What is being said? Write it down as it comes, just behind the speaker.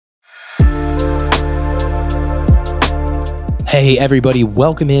Hey everybody,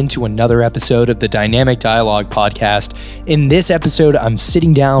 welcome into another episode of the Dynamic Dialogue podcast. In this episode, I'm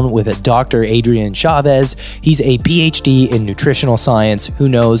sitting down with Dr. Adrian Chavez. He's a PhD in nutritional science who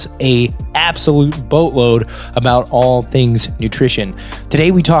knows a absolute boatload about all things nutrition.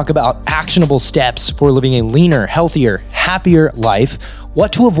 Today we talk about actionable steps for living a leaner, healthier, happier life,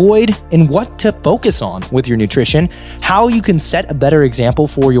 what to avoid and what to focus on with your nutrition, how you can set a better example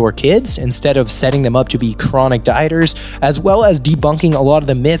for your kids instead of setting them up to be chronic dieters, as well as debunking a lot of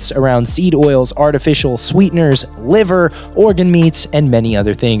the myths around seed oils, artificial sweeteners, liver, organ meats, and many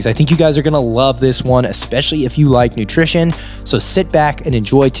other things. I think you guys are going to love this one, especially if you like nutrition. So sit back and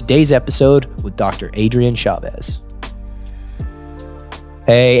enjoy today's episode with Dr. Adrian Chavez.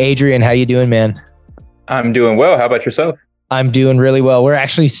 Hey, Adrian, how you doing, man? I'm doing well. How about yourself? I'm doing really well. We're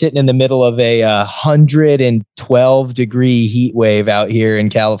actually sitting in the middle of a 112 degree heat wave out here in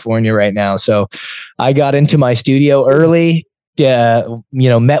California right now. So I got into my studio early,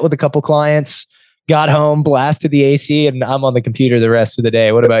 met with a couple clients, got home, blasted the AC, and I'm on the computer the rest of the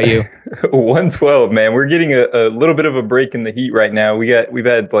day. What about you? 112, man. We're getting a little bit of a break in the heat right now. We've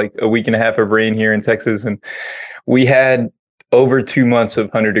had like a week and a half of rain here in Texas, and we had over 2 months of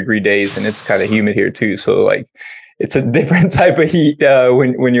 100-degree days, and it's kind of humid here too. So like, it's a different type of heat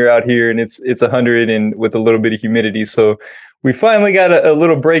when you're out here, and it's 100 and with a little bit of humidity. So we finally got a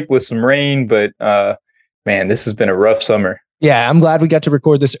little break with some rain, but man, this has been a rough summer. Yeah, I'm glad we got to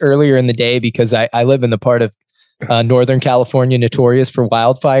record this earlier in the day because I live in the part of Northern California notorious for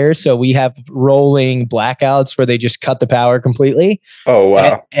wildfires. So we have rolling blackouts where they just cut the power completely. Oh,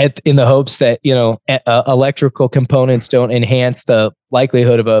 wow. In the hopes that, electrical components don't enhance the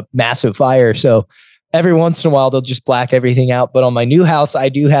likelihood of a massive fire. So every once in a while, they'll just black everything out. But on my new house, I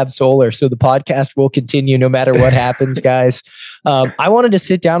do have solar. So the podcast will continue no matter what happens, guys. I wanted to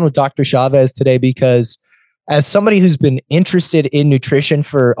sit down with Dr. Chavez today because as somebody who's been interested in nutrition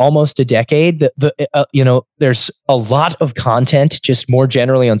for almost a decade, there's a lot of content just more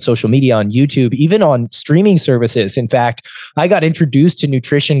generally on social media, on YouTube, even on streaming services. In fact, I got introduced to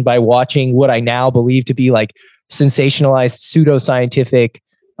nutrition by watching what I now believe to be like sensationalized pseudoscientific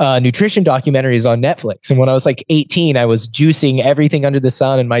nutrition documentaries on Netflix. And when I was like 18, I was juicing everything under the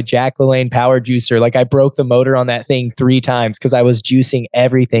sun in my Jack LaLanne power juicer. Like I broke the motor on that thing 3 times because I was juicing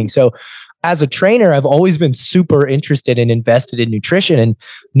everything. So as a trainer, I've always been super interested and invested in nutrition, and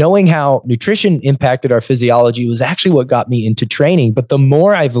knowing how nutrition impacted our physiology was actually what got me into training. But the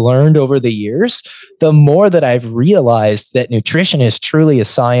more I've learned over the years, the more that I've realized that nutrition is truly a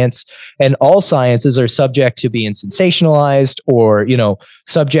science, and all sciences are subject to being sensationalized or,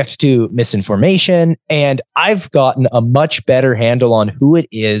 subject to misinformation. And I've gotten a much better handle on who it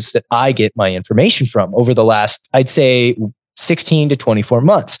is that I get my information from over the last, I'd say, 16 to 24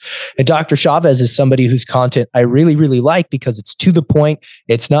 months. And Dr. Chavez is somebody whose content I really, really like because it's to the point,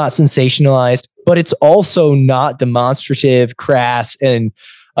 it's not sensationalized, but it's also not demonstrative, crass. And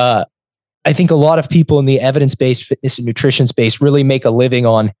I think a lot of people in the evidence-based fitness and nutrition space really make a living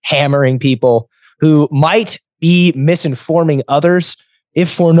on hammering people who might be misinforming others, if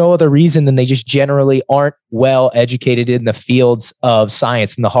for no other reason than they just generally aren't well educated in the fields of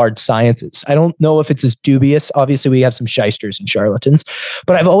science and the hard sciences. I don't know if it's as dubious. Obviously, we have some shysters and charlatans,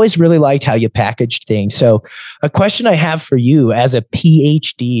 but I've always really liked how you packaged things. So a question I have for you as a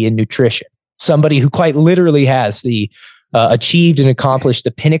PhD in nutrition, somebody who quite literally has the achieved and accomplished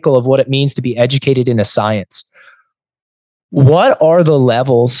the pinnacle of what it means to be educated in a science. What are the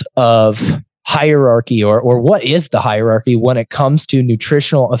levels of hierarchy or what is the hierarchy when it comes to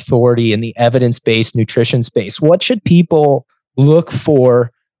nutritional authority in the evidence-based nutrition space? What should people look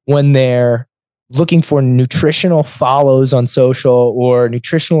for when they're looking for nutritional follows on social or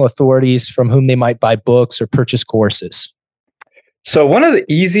nutritional authorities from whom they might buy books or purchase courses? So one of the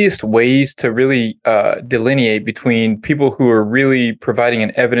easiest ways to really delineate between people who are really providing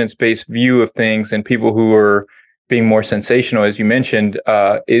an evidence-based view of things and people who are being more sensational, as you mentioned,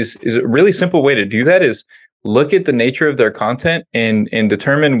 is a really simple way to do that is look at the nature of their content and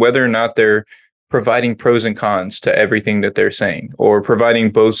determine whether or not they're providing pros and cons to everything that they're saying or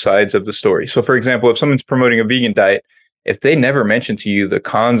providing both sides of the story. So for example, if someone's promoting a vegan diet, if they never mention to you the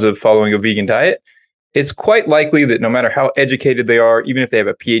cons of following a vegan diet, it's quite likely that no matter how educated they are, even if they have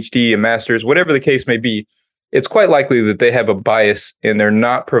a PhD, a master's, whatever the case may be, it's quite likely that they have a bias and they're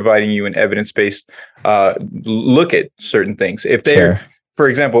not providing you an evidence-based look at certain things. If they're, sure. For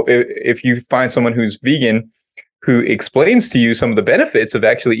example, if you find someone who's vegan who explains to you some of the benefits of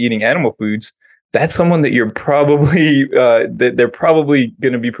actually eating animal foods, that's someone that you're probably that they're probably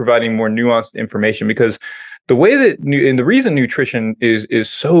going to be providing more nuanced information, because the way that and the reason nutrition is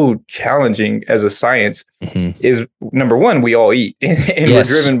so challenging as a science is, number one, we all eat, and we're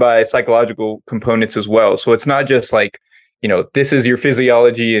driven by psychological components as well. So it's not just like, this is your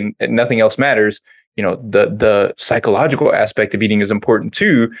physiology and nothing else matters. The psychological aspect of eating is important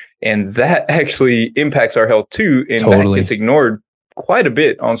too, and that actually impacts our health too, and that gets ignored quite a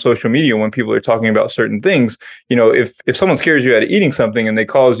bit on social media when people are talking about certain things. If someone scares you out of eating something and they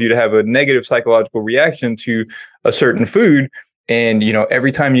cause you to have a negative psychological reaction to a certain food, and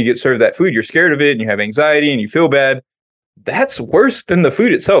every time you get served that food, you're scared of it and you have anxiety and you feel bad, that's worse than the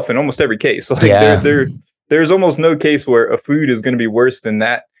food itself in almost every case. There's almost no case where a food is going to be worse than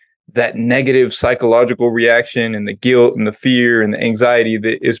that negative psychological reaction and the guilt and the fear and the anxiety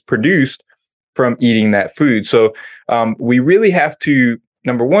that is produced from eating that food. So we really have to,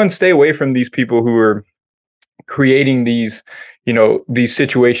 number one, stay away from these people who are creating these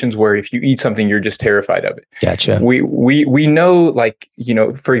situations where if you eat something, you're just terrified of it. Gotcha. We know,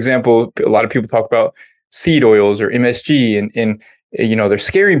 for example, a lot of people talk about seed oils or MSG, and they're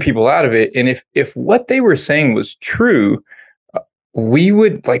scaring people out of it. And if what they were saying was true,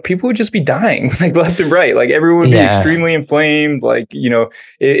 people would just be dying left and right. Everyone would be extremely inflamed.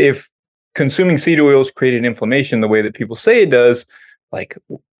 If consuming seed oils created inflammation the way that people say it does,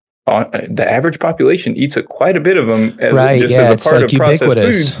 the average population eats quite a bit of them as a part of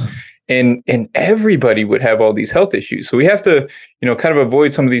processed food, and everybody would have all these health issues. So we have to, kind of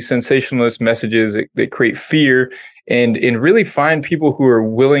avoid some of these sensationalist messages that create fear, and really find people who are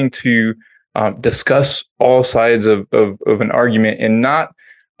willing to discuss all sides of an argument, and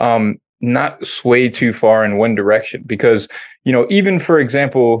not sway too far in one direction. Because even, for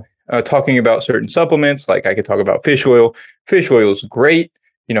example, talking about certain supplements, like I could talk about fish oil. Fish oil is great,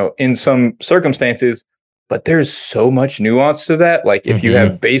 in some circumstances, but there's so much nuance to that. If you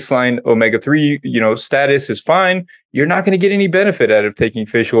have baseline omega-3, status is fine, you're not going to get any benefit out of taking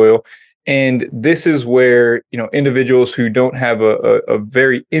fish oil. And this is where, individuals who don't have a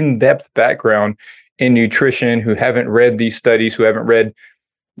very in-depth background in nutrition, who haven't read these studies, who haven't read,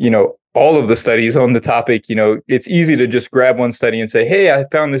 all of the studies on the topic, it's easy to just grab one study and say, hey, I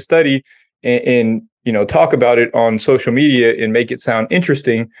found this study, and talk about it on social media and make it sound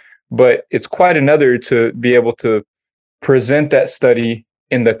interesting. But it's quite another to be able to present that study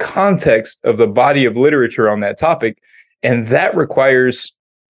in the context of the body of literature on that topic. And that requires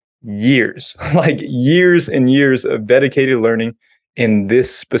years, years and years of dedicated learning in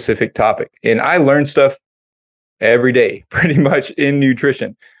this specific topic. And I learn stuff every day, pretty much, in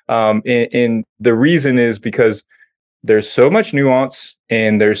nutrition. And the reason is because there's so much nuance,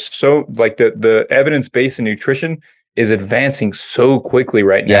 and there's so the evidence base in nutrition is advancing so quickly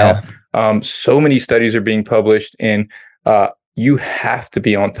right now. So many studies are being published, and you have to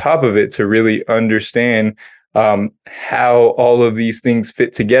be on top of it to really understand how all of these things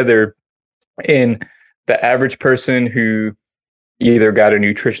fit together. And the average person who either got a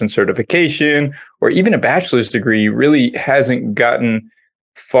nutrition certification or even a bachelor's degree really hasn't gotten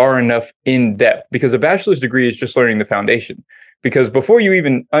far enough in depth, because a bachelor's degree is just learning the foundation. Because before you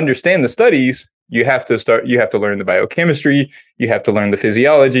even understand the studies, you have to learn the biochemistry, you have to learn the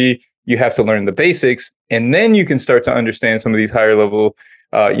physiology, you have to learn the basics, and then you can start to understand some of these higher level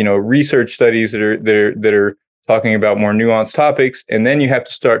research studies that are talking about more nuanced topics. And then you have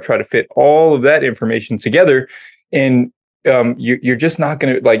to try to fit all of that information together. And you're just not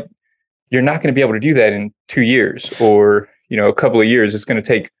going to you're not going to be able to do that in 2 years or, a couple of years. It's going to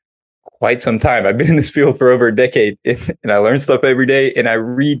take quite some time. I've been in this field for over a decade, and I learn stuff every day, and I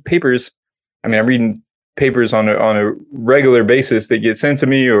read papers. I'm reading papers on a regular basis that get sent to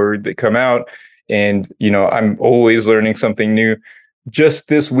me or that come out. And, I'm always learning something new. Just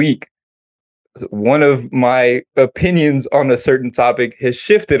this week, one of my opinions on a certain topic has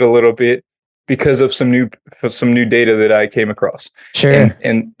shifted a little bit because of some new data that I came across. Sure.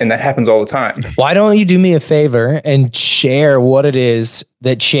 And that happens all the time. Why don't you do me a favor and share what it is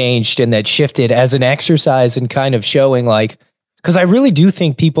that changed and that shifted as an exercise in kind of showing because I really do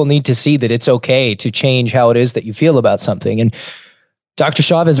think people need to see that it's okay to change how it is that you feel about something. And Dr.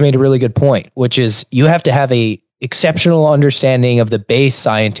 Chavez made a really good point, which is you have to have a exceptional understanding of the base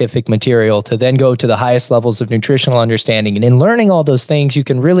scientific material to then go to the highest levels of nutritional understanding. And in learning all those things, you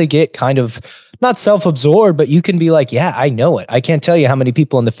can really get kind of not self-absorbed, but you can be like, yeah, I know it. I can't tell you how many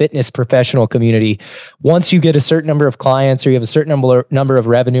people in the fitness professional community, once you get a certain number of clients or you have a certain number of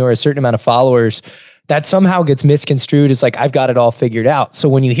revenue or a certain amount of followers, that somehow gets misconstrued as like, I've got it all figured out. So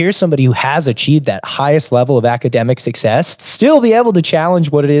when you hear somebody who has achieved that highest level of academic success still be able to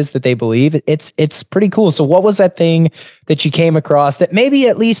challenge what it is that they believe, it's pretty cool. So what was that thing that you came across that maybe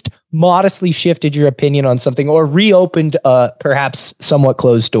at least modestly shifted your opinion on something or reopened perhaps somewhat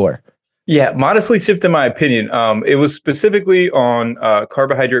closed door? Yeah, modestly shifted my opinion. It was specifically on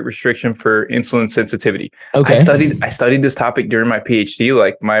carbohydrate restriction for insulin sensitivity. Okay. I studied this topic during my PhD.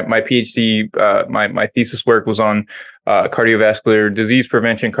 Like my PhD, my thesis work was on cardiovascular disease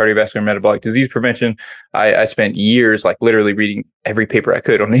prevention, cardiovascular metabolic disease prevention. I spent years, like literally reading every paper I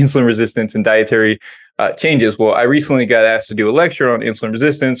could on insulin resistance and dietary changes. Well, I recently got asked to do a lecture on insulin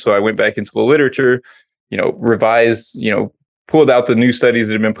resistance, so I went back into the literature, revised, pulled out the new studies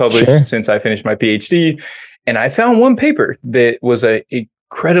that have been published since I finished my PhD. And I found one paper that was a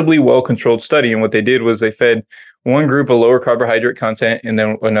incredibly well-controlled study. And what they did was they fed one group a lower carbohydrate content and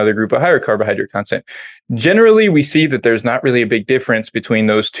then another group a higher carbohydrate content. Generally, we see that there's not really a big difference between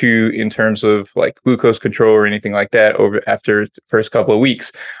those two in terms of like glucose control or anything like that after the first couple of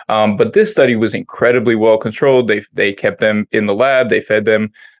weeks. But this study was incredibly well controlled. They kept them in the lab. They fed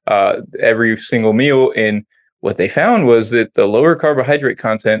them every single meal. And what they found was that the lower carbohydrate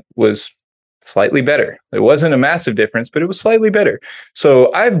content was slightly better. It wasn't a massive difference, but it was slightly better.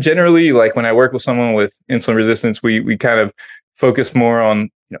 So I've generally, like when I work with someone with insulin resistance, we kind of focus more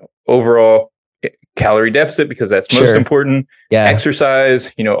on overall calorie deficit because that's most important. Yeah. Exercise,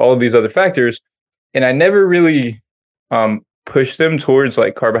 all of these other factors. And I never really pushed them towards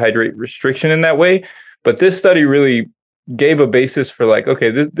like carbohydrate restriction in that way. But this study really gave a basis for like, okay,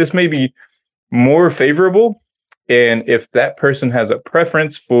 this may be more favorable. And if that person has a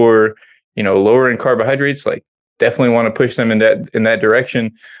preference for, lowering carbohydrates, like definitely want to push them in that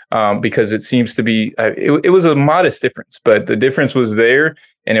direction, because it seems to be, it was a modest difference, but the difference was there,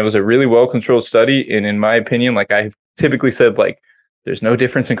 and it was a really well controlled study. And in my opinion, like I've typically said, like there's no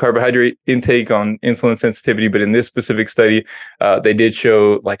difference in carbohydrate intake on insulin sensitivity, but in this specific study, they did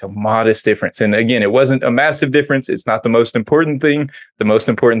show like a modest difference. And again, it wasn't a massive difference. It's not the most important thing. The most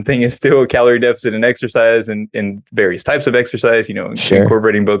important thing is still a calorie deficit and exercise and various types of exercise,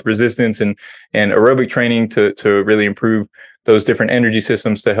 incorporating both resistance and aerobic training to really improve those different energy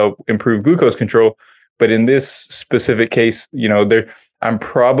systems to help improve glucose control. But in this specific case, I'm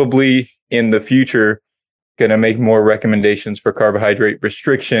probably in the future going to make more recommendations for carbohydrate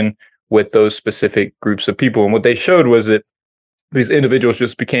restriction with those specific groups of people. And what they showed was that these individuals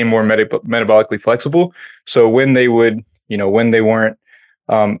just became more metabolically flexible. So when they would, when they weren't,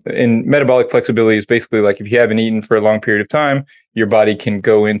 in metabolic flexibility is basically like if you haven't eaten for a long period of time, your body can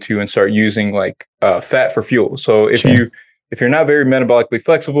go into and start using like fat for fuel. So if you're not very metabolically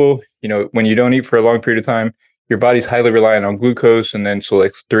flexible, when you don't eat for a long period of time, your body's highly reliant on glucose. And then so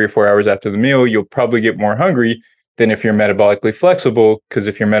like 3 or 4 hours after the meal, you'll probably get more hungry than if you're metabolically flexible. Because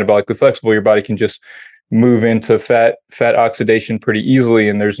if you're metabolically flexible, your body can just move into fat oxidation pretty easily.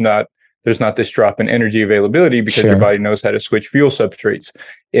 And there's not this drop in energy availability because your body knows how to switch fuel substrates.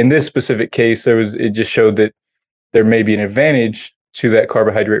 In this specific case, it just showed that there may be an advantage to that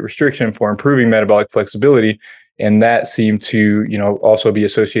carbohydrate restriction for improving metabolic flexibility. And that seemed to, also be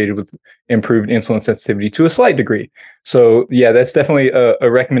associated with improved insulin sensitivity to a slight degree. So yeah, that's definitely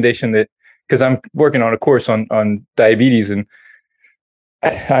a recommendation that, because I'm working on a course on diabetes. And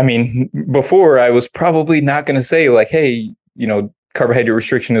I mean, before I was probably not going to say like, hey, carbohydrate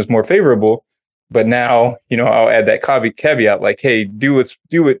restriction is more favorable. But now, I'll add that caveat like, hey, do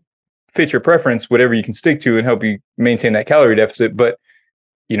what fits your preference, whatever you can stick to and help you maintain that calorie deficit. But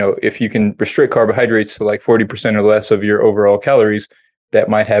if you can restrict carbohydrates to like 40% or less of your overall calories, that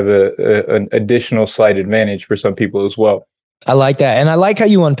might have an additional slight advantage for some people as well. I like that. And I like how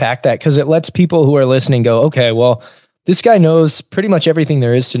you unpack that because it lets people who are listening go, okay, well, this guy knows pretty much everything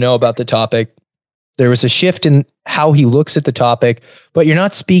there is to know about the topic. There was a shift in how he looks at the topic, but you're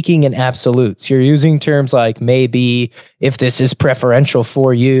not speaking in absolutes. You're using terms like maybe, if this is preferential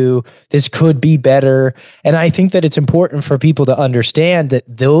for you, this could be better. And I think that it's important for people to understand that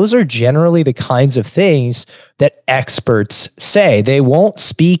those are generally the kinds of things that experts say. They won't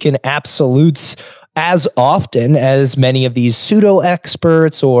speak in absolutes as often as many of these pseudo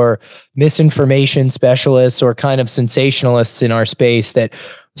experts or misinformation specialists or kind of sensationalists in our space that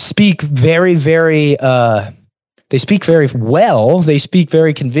speak very, very, they speak very well. They speak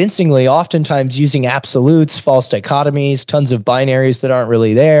very convincingly, oftentimes using absolutes, false dichotomies, tons of binaries that aren't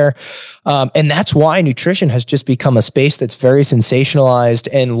really there. And that's why nutrition has just become a space that's very sensationalized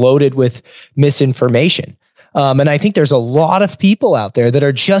and loaded with misinformation. And I think there's a lot of people out there that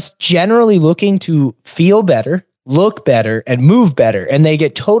are just generally looking to feel better, look better, and move better. And they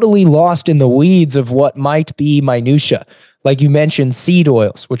get totally lost in the weeds of what might be minutia. Like you mentioned, seed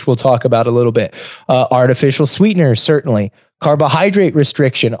oils, which we'll talk about a little bit, artificial sweeteners, certainly, carbohydrate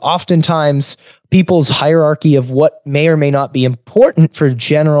restriction. Oftentimes, people's hierarchy of what may or may not be important for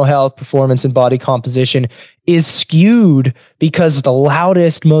general health, performance, and body composition is skewed because the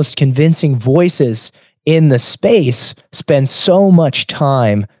loudest, most convincing voices in the space spend so much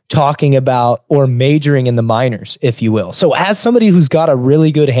time talking about or majoring in the minors, if you will. So as somebody who's got a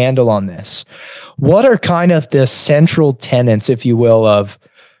really good handle on this, what are kind of the central tenets, if you will, of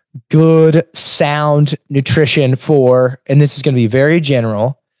good, sound nutrition for, and this is going to be very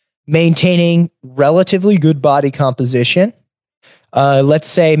general, maintaining relatively good body composition, let's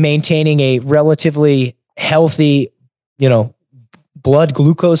say maintaining a relatively healthy, blood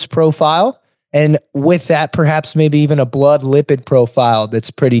glucose profile, and with that, perhaps maybe even a blood lipid profile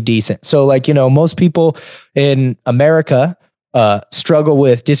that's pretty decent. So most people in America struggle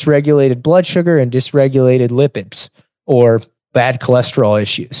with dysregulated blood sugar and dysregulated lipids or bad cholesterol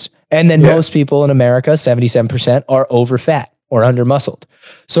issues. And then most people in America, 77%, are over fat or under muscled.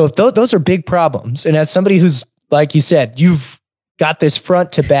 So if those are big problems. And as somebody who's, like you said, you've got this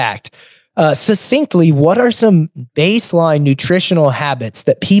front to back, succinctly, what are some baseline nutritional habits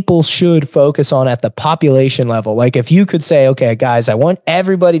that people should focus on at the population level? Like if you could say, okay, guys, I want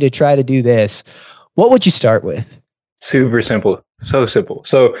everybody to try to do this, what would you start with? Super simple. So simple.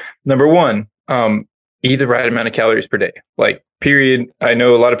 So number one, eat the right amount of calories per day. Like, period. I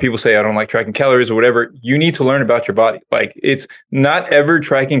know a lot of people say, I don't like tracking calories or whatever. You need to learn about your body. Like, it's not ever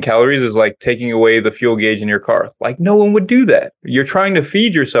tracking calories is like taking away the fuel gauge in your car. Like, no one would do that. You're trying to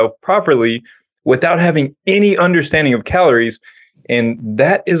feed yourself properly without having any understanding of calories. And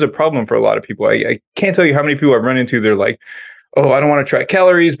that is a problem for a lot of people. I can't tell you how many people I've run into. They're like, oh, I don't want to track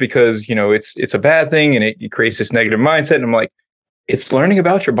calories because, it's a bad thing and it creates this negative mindset. And I'm like, it's learning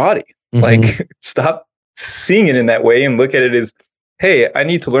about your body. Mm-hmm. Like, stop seeing it in that way and look at it as, hey, I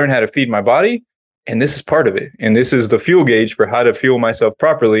need to learn how to feed my body, and this is part of it. And this is the fuel gauge for how to fuel myself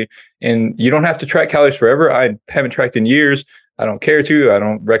properly. And you don't have to track calories forever. I haven't tracked in years. I don't care to. I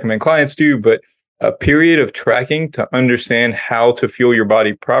don't recommend clients to, but a period of tracking to understand how to fuel your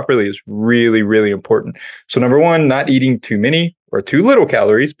body properly is really, really important. So number one, not eating too many or too little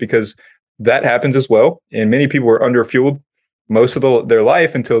calories, because that happens as well. And many people are under-fueled most of their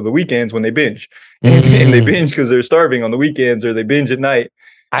life until the weekends when they binge. And they binge because they're starving on the weekends, or they binge at night.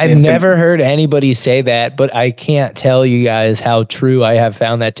 I've never heard anybody say that, but I can't tell you guys how true I have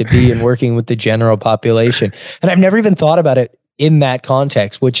found that to be in working with the general population. And I've never even thought about it in that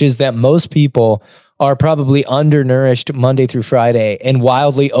context, which is that most people are probably undernourished Monday through Friday and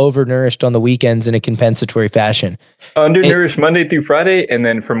wildly overnourished on the weekends in a compensatory fashion. Undernourished Monday through Friday, and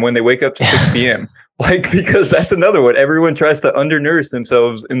then from when they wake up to 6 p.m. Like, because that's another one. Everyone tries to undernourish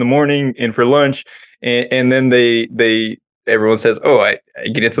themselves in the morning and for lunch. And then everyone says, oh, I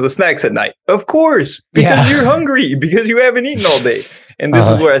get into the snacks at night. Of course, because you're hungry, because you haven't eaten all day. And this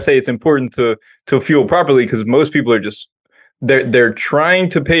is where I say it's important to fuel properly, because most people are just, they're trying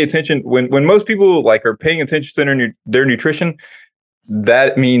to pay attention. When most people are paying attention to their nutrition,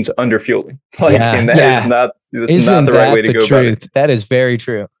 that means underfueling. And that is not the right way to go about it. That is very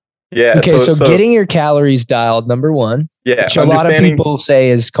true. Yeah. Okay, so getting your calories dialed, number one. Yeah. Which a lot of people say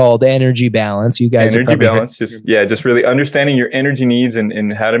is called energy balance. You guys energy balance, just really understanding your energy needs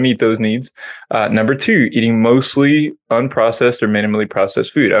and how to meet those needs. Number two, eating mostly unprocessed or minimally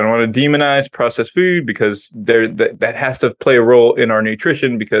processed food. I don't want to demonize processed food, because that has to play a role in our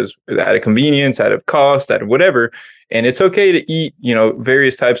nutrition, because out of convenience, out of cost, out of whatever. And it's okay to eat,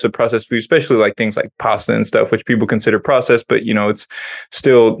 various types of processed food, especially like things like pasta and stuff, which people consider processed, but it's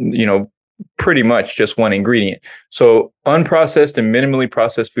still, pretty much just one ingredient. So unprocessed and minimally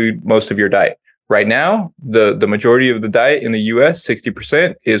processed food, most of your diet. Right now, the majority of the diet in the US,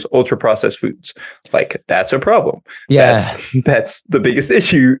 60%, is ultra processed foods. Like, that's a problem. Yeah. That's the biggest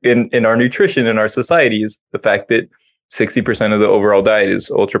issue in our nutrition in our society, is the fact that 60% of the overall diet is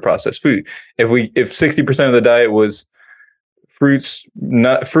ultra processed food. If 60% of the diet was fruits,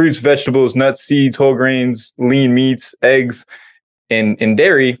 vegetables, nuts, seeds, whole grains, lean meats, eggs, and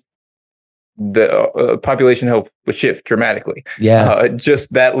dairy, the population health would shift dramatically. Yeah.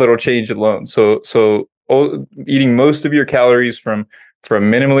 Just that little change alone. So eating most of your calories from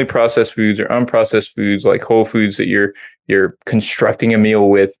minimally processed foods or unprocessed foods, like whole foods that you're constructing a meal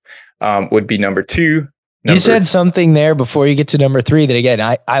with, would be number two. You said something there before you get to number three that, again,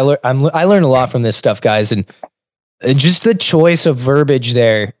 I learn a lot from this stuff, guys, and just the choice of verbiage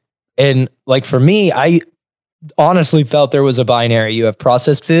there. And like, for me, I honestly felt there was a binary. You have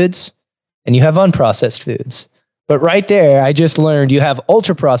processed foods and you have unprocessed foods. But right there, I just learned you have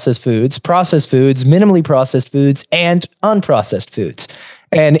ultra processed foods, minimally processed foods, and unprocessed foods.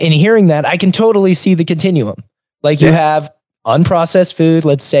 And in hearing that, I can totally see the continuum. Like you have unprocessed food,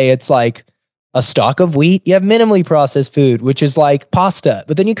 let's say it's like a stalk of wheat. You have minimally processed food, which is like pasta.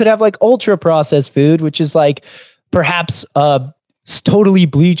 But then you could have like ultra processed food, which is like perhaps a totally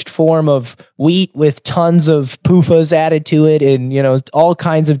bleached form of wheat with tons of PUFAs added to it, and all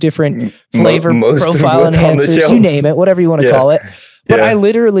kinds of different flavor profile enhancers, you name it, whatever you want to call it. But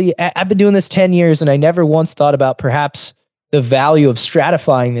I've been doing this 10 years and I never once thought about perhaps the value of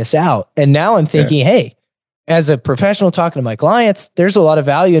stratifying this out. And now I'm thinking, hey, as a professional talking to my clients, there's a lot of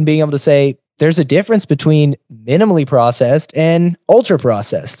value in being able to say there's a difference between minimally processed and ultra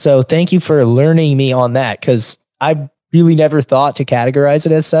processed. So thank you for learning me on that, because I really never thought to categorize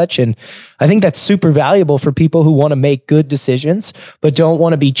it as such. And I think that's super valuable for people who want to make good decisions, but don't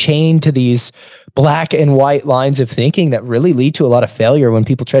want to be chained to these black and white lines of thinking that really lead to a lot of failure when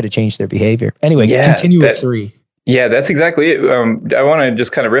people try to change their behavior. Anyway, continue with 3. Yeah, that's exactly it. I want to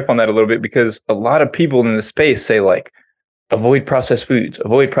just kind of riff on that a little bit, because a lot of people in the space say like, avoid processed foods.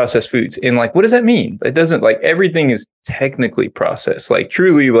 And like, what does that mean? It doesn't, like, everything is technically processed. Like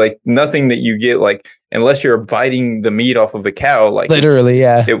truly, like nothing that you get, like, unless you're biting the meat off of a cow, like literally,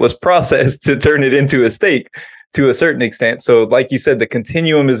 it was processed to turn it into a steak to a certain extent. So like you said, the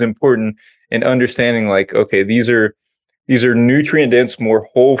continuum is important in understanding like, okay, these are nutrient dense, more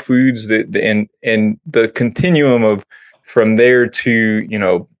whole foods and the continuum of from there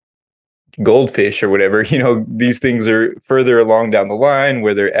to, goldfish or whatever, these things are further along down the line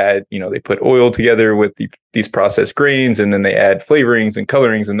where they put oil together with these processed grains, and then they add flavorings and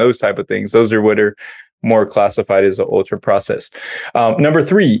colorings and those type of things. Those are what are more classified as ultra processed. Number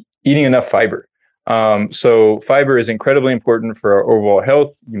 3, eating enough fiber. So fiber is incredibly important for our overall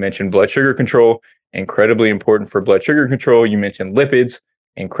health. You mentioned blood sugar control, incredibly important for blood sugar control. You mentioned lipids,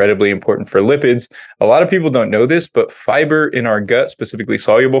 incredibly important for lipids. A lot of people don't know this, but fiber in our gut, specifically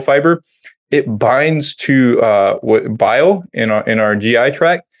soluble fiber, it binds to bile in our GI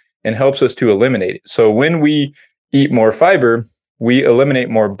tract and helps us to eliminate it. So when we eat more fiber, we eliminate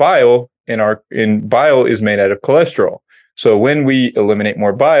more bile, and bile is made out of cholesterol. So when we eliminate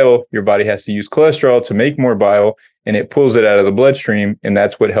more bile, your body has to use cholesterol to make more bile, and it pulls it out of the bloodstream, and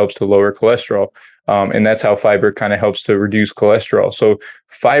that's what helps to lower cholesterol. And that's how fiber kind of helps to reduce cholesterol. So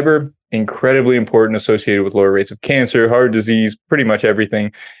fiber, incredibly important, associated with lower rates of cancer, heart disease, pretty much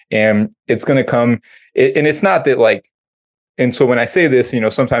everything. And it's going to come, and it's not that like, and so when I say this,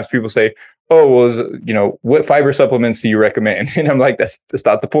 sometimes people say, oh, well, what fiber supplements do you recommend? And I'm like, that's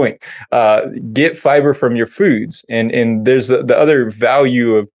not the point. Get fiber from your foods. And there's the other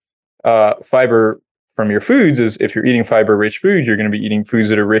value of fiber from your foods is if you're eating fiber-rich foods, you're going to be eating foods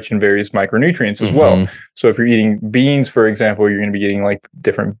that are rich in various micronutrients as well. So if you're eating beans, for example, you're going to be getting like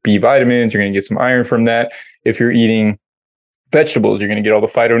different B vitamins. You're going to get some iron from that. If you're eating vegetables, you're going to get all the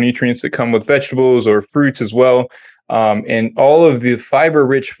phytonutrients that come with vegetables, or fruits as well. And all of the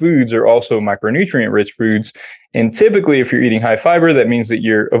fiber-rich foods are also micronutrient-rich foods. And typically, if you're eating high fiber, that means that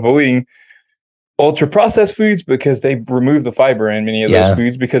you're avoiding ultra processed foods, because they remove the fiber in many of those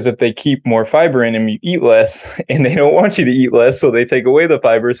foods, because if they keep more fiber in them, you eat less, and they don't want you to eat less, so they take away the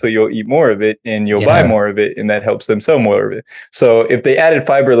fiber, so you'll eat more of it and you'll buy more of it, and that helps them sell more of it. So if they added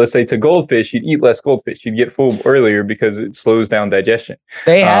fiber, let's say to goldfish, you'd eat less goldfish, you'd get full earlier because it slows down digestion.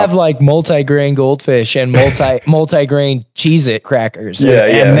 They have like multi-grain goldfish and multi-grain Cheez-It crackers,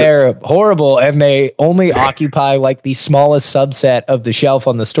 and they're horrible, and they only occupy like the smallest subset of the shelf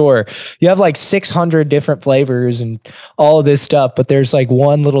on the store. You have like 600 different flavors and all of this stuff, but there's like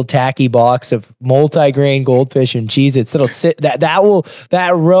one little tacky box of multi-grain goldfish and Cheez-Its that'll sit,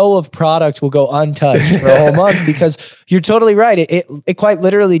 that row of product will go untouched for a whole month, because you're totally right. It quite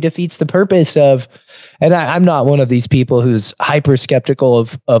literally defeats the purpose of, and I'm not one of these people who's hyper skeptical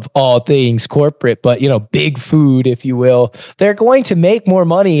of all things corporate, but big food, if you will, they're going to make more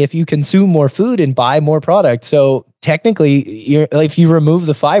money if you consume more food and buy more product. So technically, if you remove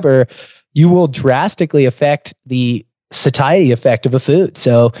the fiber, you will drastically affect the satiety effect of a food.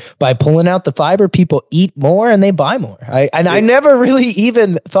 So by pulling out the fiber, people eat more and they buy more. I never really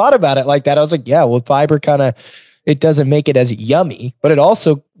even thought about it like that. I was like, yeah, well, fiber kind of, it doesn't make it as yummy, but it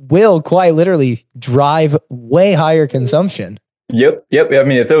also will quite literally drive way higher consumption. Yep. I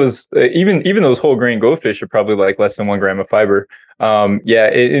mean, if that was even those whole grain goldfish are probably like less than 1 gram of fiber.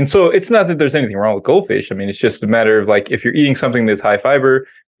 And so it's not that there's anything wrong with goldfish. I mean, it's just a matter of like, if you're eating something that's high fiber,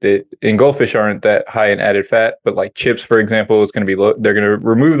 and goldfish aren't that high in added fat, but like chips, for example, it's going to be low. They're going to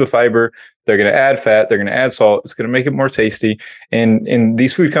remove the fiber. They're going to add fat. They're going to add salt. It's going to make it more tasty. And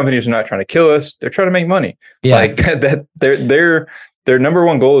these food companies are not trying to kill us. They're trying to make money. Yeah. Like that. Their number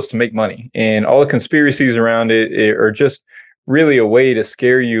one goal is to make money, and all the conspiracies around it are just really a way to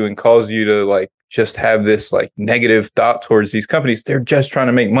scare you and cause you to like just have this like negative thought towards these companies. They're just trying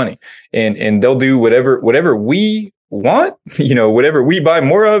to make money, and they'll do whatever we want. Whatever we buy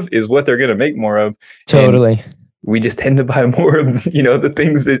more of is what they're going to make more of. Totally. And we just tend to buy more of the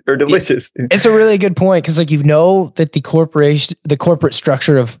things that are delicious. It's a really good point, because like that the corporate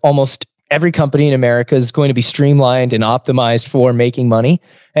structure of almost every company in America is going to be streamlined and optimized for making money.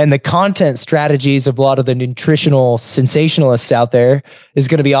 And the content strategies of a lot of the nutritional sensationalists out there is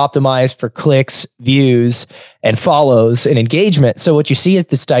going to be optimized for clicks, views, and follows and engagement. So what you see is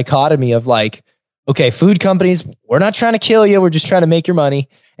this dichotomy of like, okay, food companies, we're not trying to kill you. We're just trying to make your money.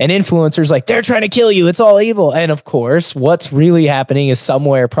 And influencers, like, they're trying to kill you. It's all evil. And of course, what's really happening is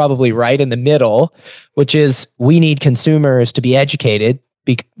somewhere probably right in the middle, which is we need consumers to be educated,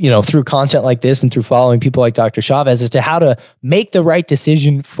 through content like this and through following people like Dr. Chavez, as to how to make the right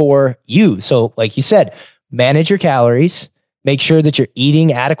decision for you. So like you said, manage your calories, make sure that you're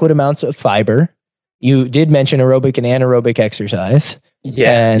eating adequate amounts of fiber. You did mention aerobic and anaerobic exercise.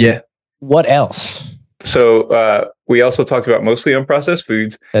 Yeah. What else? So we also talked about mostly unprocessed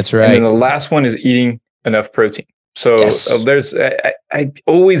foods. That's right. And then the last one is eating enough protein. So yes. I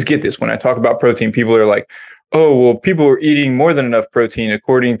always get this when I talk about protein. People are like, oh, well, people are eating more than enough protein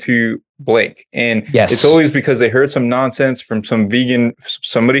according to blank. And yes. It's always because they heard some nonsense from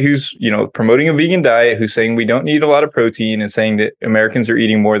somebody who's, promoting a vegan diet, who's saying we don't need a lot of protein and saying that Americans are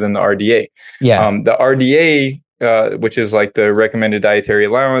eating more than the RDA. Yeah. The RDA, which is like the recommended dietary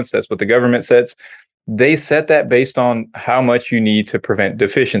allowance, that's what the government sets. They set that based on how much you need to prevent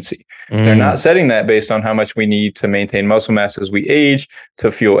deficiency. They're not setting that based on how much we need to maintain muscle mass as we age,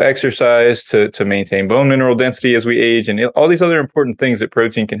 to fuel exercise, to maintain bone mineral density as we age, and all these other important things that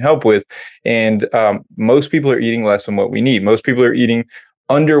protein can help with. And most people are eating less than what we need. Most people are eating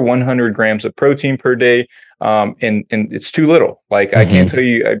under 100 grams of protein per day, and it's too little. Like I can't tell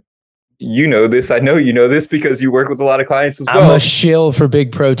you. You know this. I know you know this because you work with a lot of clients as well. I'm a shill for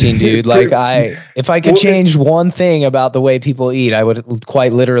big protein, dude. Like if I could change one thing about the way people eat, I would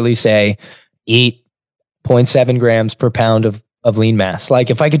quite literally say eat 0.7 grams per pound of lean mass. Like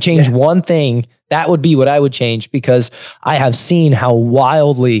if I could change one thing, that would be what I would change, because I have seen how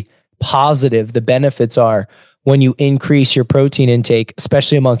wildly positive the benefits are when you increase your protein intake,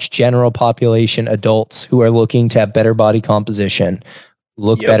 especially amongst general population adults who are looking to have better body composition,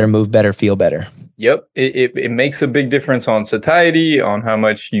 look better, move better, feel better. Yep. It makes a big difference on satiety, on how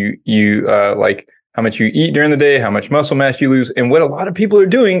much how much you eat during the day, how much muscle mass you lose. And what a lot of people are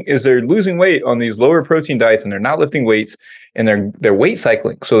doing is they're losing weight on these lower protein diets, and they're not lifting weights, and they're weight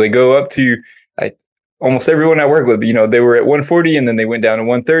cycling. So they go up to almost everyone I work with, they were at 140 and then they went down to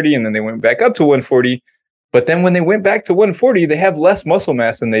 130 and then they went back up to 140. But then when they went back to 140, they have less muscle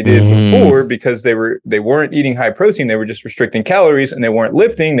mass than they did before, because they weren't eating high protein. They were just restricting calories, and they weren't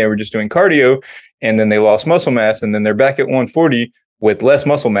lifting. They were just doing cardio, and then they lost muscle mass, and then they're back at 140 with less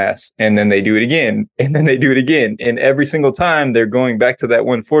muscle mass, and then they do it again, and then they do it again. And every single time they're going back to that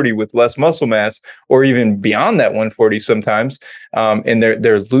 140 with less muscle mass, or even beyond that 140 sometimes. And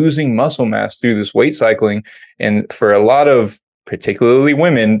they're losing muscle mass through this weight cycling. And for a lot of particularly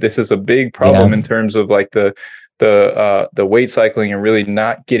women, this is a big problem in terms of like the weight cycling and really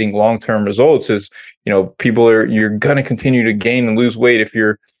not getting long-term results. Is you're going to continue to gain and lose weight if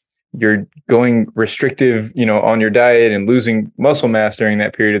you're going restrictive on your diet and losing muscle mass during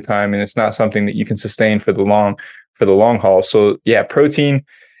that period of time, and it's not something that you can sustain for the long haul. So yeah, protein,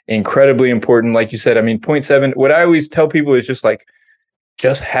 incredibly important. Like you said, 0.7, what I always tell people is just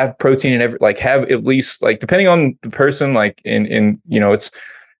have protein in have at least, like, depending on the person, like it's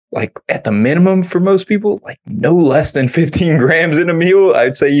like at the minimum for most people, like no less than 15 grams in a meal.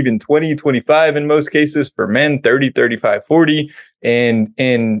 I'd say even 20, 25 in most cases. For men, 30, 35, 40. And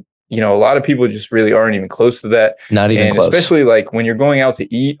a lot of people just really aren't even close to that. Not even close. Especially like when you're going out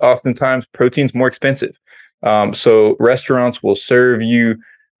to eat, oftentimes protein's more expensive. So restaurants will serve you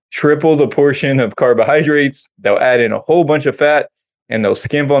triple the portion of carbohydrates. They'll add in a whole bunch of fat, and they'll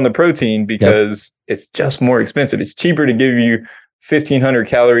skimp on the protein because it's just more expensive. It's cheaper to give you 1,500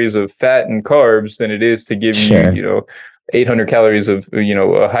 calories of fat and carbs than it is to give you, 800 calories of,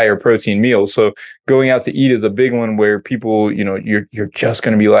 a higher protein meal. So going out to eat is a big one where people, you're just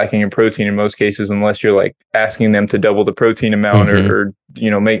going to be lacking in protein in most cases, unless you're like asking them to double the protein amount or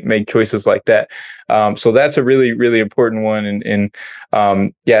make choices like that. So that's a really, really important one. And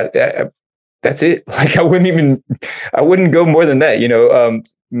that's it. Like I wouldn't go more than that.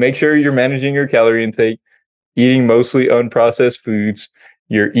 Make sure you're managing your calorie intake, eating mostly unprocessed foods.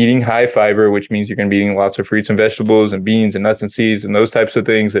 You're eating high fiber, which means you're going to be eating lots of fruits and vegetables and beans and nuts and seeds and those types of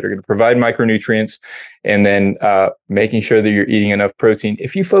things that are going to provide micronutrients. And then making sure that you're eating enough protein.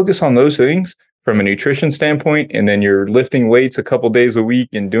 If you focus on those things from a nutrition standpoint, and then you're lifting weights a couple days a week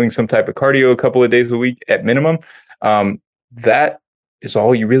and doing some type of cardio a couple of days a week at minimum, that is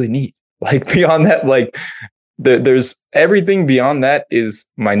all you really need. Like beyond that, like there's everything beyond that is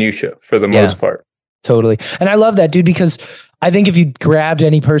minutia for the most part. Totally. And I love that, dude, because I think if you grabbed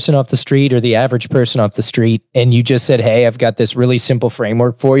any person off the street or the average person off the street and you just said, hey, I've got this really simple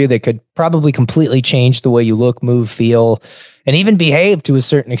framework for you that could probably completely change the way you look, move, feel, and even behave to a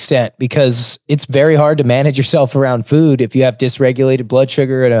certain extent, because it's very hard to manage yourself around food if you have dysregulated blood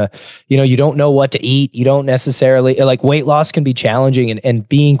sugar and you don't know what to eat. You don't necessarily like weight loss can be challenging, and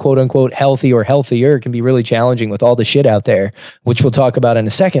being quote unquote healthy or healthier can be really challenging with all the shit out there, which we'll talk about in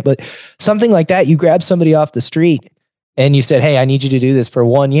a second. But something like that, you grab somebody off the street and you said, hey, I need you to do this for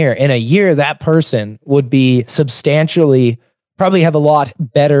 1 year. In a year, that person would be probably have a lot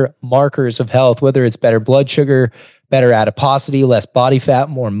better markers of health, whether it's better blood sugar, better adiposity, less body fat,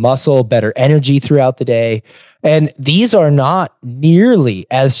 more muscle, better energy throughout the day. And these are not nearly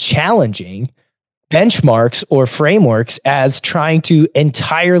as challenging benchmarks or frameworks as trying to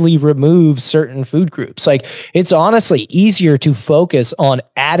entirely remove certain food groups. Like, it's honestly easier to focus on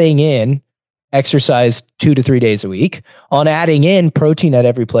adding in exercise 2 to 3 days a week, on adding in protein at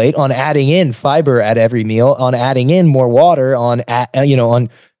every plate, on adding in fiber at every meal, on adding in more water, on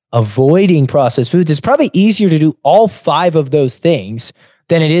avoiding processed foods. It's probably easier to do all 5 of those things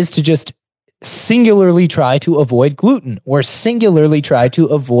than it is to just singularly try to avoid gluten or singularly try to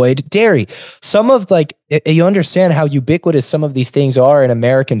avoid dairy. Some of you understand how ubiquitous some of these things are in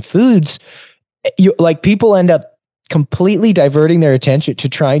American foods. People end up completely diverting their attention to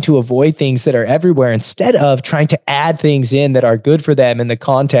trying to avoid things that are everywhere instead of trying to add things in that are good for them in the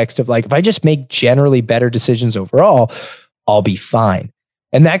context of like, if I just make generally better decisions overall, I'll be fine.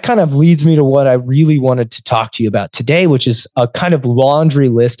 And that kind of leads me to what I really wanted to talk to you about today, which is a kind of laundry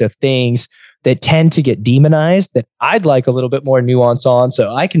list of things that tend to get demonized that I'd like a little bit more nuance on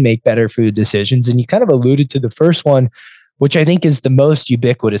so I can make better food decisions. And you kind of alluded to the first one, which I think is the most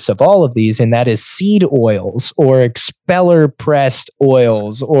ubiquitous of all of these, and that is seed oils or expeller pressed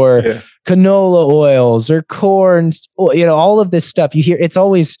oils or canola oils or corn, all of this stuff. You hear it's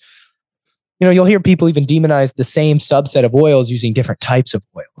always, you'll hear people even demonize the same subset of oils using different types of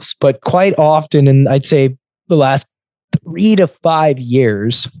oils. But quite often, and I'd say the last 3 to 5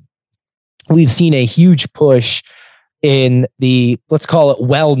 years, we've seen a huge push in the, let's call it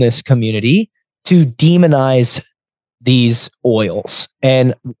wellness community, to demonize these oils.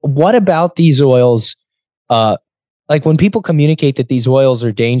 And what about these oils? Like when people communicate that these oils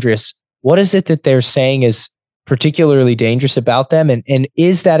are dangerous, what is it that they're saying is particularly dangerous about them? And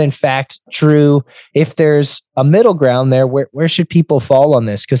is that in fact true? If there's a middle ground there, where should people fall on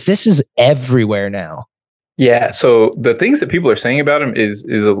this? Because this is everywhere now. Yeah. So the things that people are saying about them is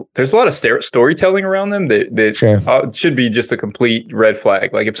there's a lot of storytelling around them that should be just a complete red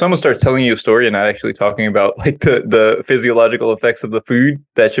flag. Like if someone starts telling you a story and not actually talking about like the physiological effects of the food,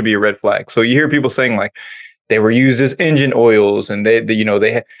 that should be a red flag. So you hear people saying like they were used as engine oils, and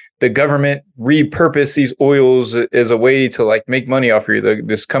the government repurposed these oils as a way to like make money off you.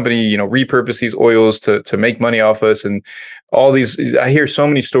 This company, repurposed these oils to make money off us, and all these. I hear so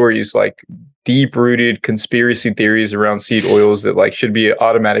many stories like deep-rooted conspiracy theories around seed oils that like should be an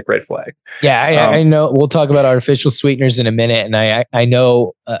automatic red flag. Yeah, I know. We'll talk about artificial sweeteners in a minute, and I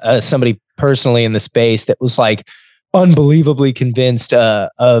know somebody personally in the space that was like unbelievably convinced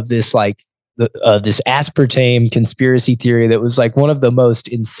of this like this aspartame conspiracy theory that was like one of the most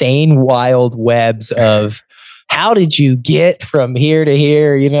insane, wild webs of how did you get from here to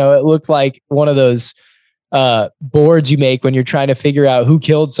here? It looked like one of those boards you make when you're trying to figure out who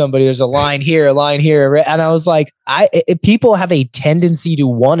killed somebody. There's a line here, and I was like, people have a tendency to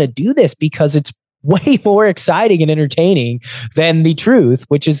want to do this because it's way more exciting and entertaining than the truth,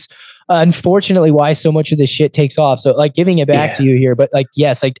 which is unfortunately why so much of this shit takes off. So like giving it back to you here, but like,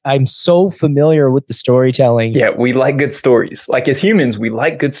 yes, I'm so familiar with the storytelling. Yeah, we like good stories. Like as humans, we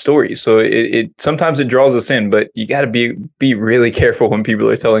like good stories. So it sometimes it draws us in, but you got to be really careful when people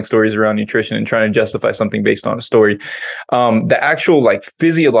are telling stories around nutrition and trying to justify something based on a story. The actual like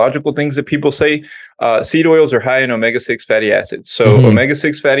physiological things that people say, seed oils are high in omega-6 fatty acids. So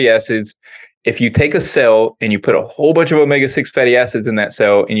omega-6 fatty acids, if you take a cell and you put a whole bunch of omega-6 fatty acids in that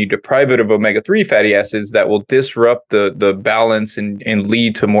cell and you deprive it of omega-3 fatty acids, that will disrupt the balance and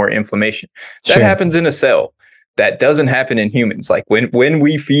lead to more inflammation. That happens in a cell. That doesn't happen in humans. Like when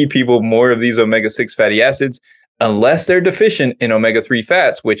we feed people more of these omega-6 fatty acids, unless they're deficient in omega-3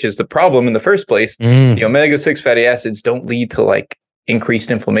 fats, which is the problem in the first place, the omega-6 fatty acids don't lead to like increased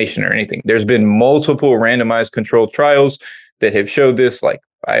inflammation or anything. There's been multiple randomized controlled trials that have showed this. Like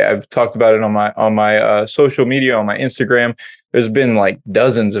I've talked about it on my social media, on my Instagram. There's been like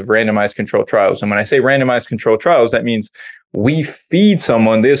dozens of randomized controlled trials. And when I say randomized controlled trials, that means we feed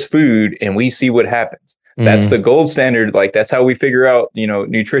someone this food and we see what happens. That's the gold standard. Like that's how we figure out,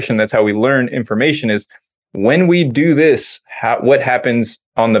 nutrition. That's how we learn information is when we do this, what happens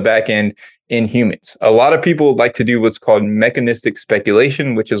on the back end in humans. A lot of people like to do what's called mechanistic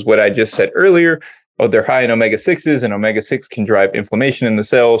speculation, which is what I just said earlier. Oh, they're high in omega-6s, and omega-6 can drive inflammation in the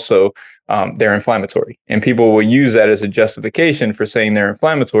cell, so they're inflammatory. And people will use that as a justification for saying they're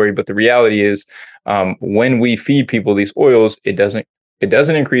inflammatory, but the reality is when we feed people these oils, it doesn't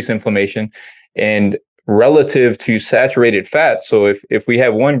increase inflammation. And relative to saturated fat, so if we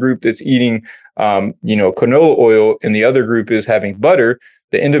have one group that's eating canola oil and the other group is having butter,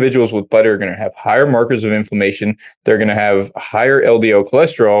 the individuals with butter are going to have higher markers of inflammation. They're going to have higher LDL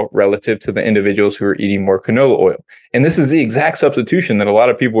cholesterol relative to the individuals who are eating more canola oil. And this is the exact substitution that a lot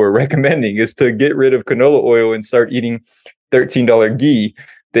of people are recommending, is to get rid of canola oil and start eating $13 ghee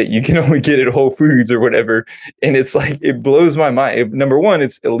that you can only get at Whole Foods or whatever. And it's like, it blows my mind. Number one,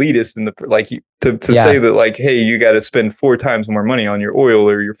 it's elitist in to say that like, hey, you got to spend 4 times more money on your oil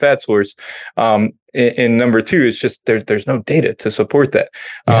or your fat source. And number two, it's just there's no data to support that.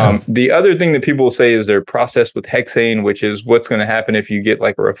 The other thing that people say is they're processed with hexane, which is what's going to happen if you get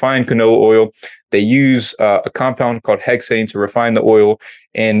like a refined canola oil. They use a compound called hexane to refine the oil.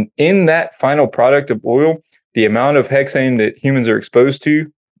 And in that final product of oil, the amount of hexane that humans are exposed to,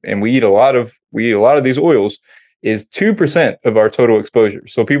 and we eat a lot of these oils, is 2% of our total exposure.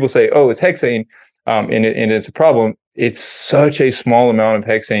 So people say, oh, it's hexane, and it's a problem. It's such a small amount of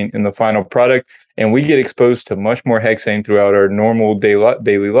hexane in the final product, and we get exposed to much more hexane throughout our normal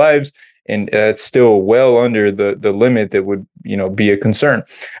daily lives, and it's still well under the limit that would be a concern.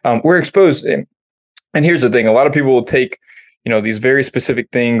 We're exposed, and here's the thing: a lot of people will take these very specific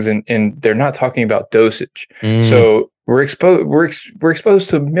things, and they're not talking about dosage. So we're exposed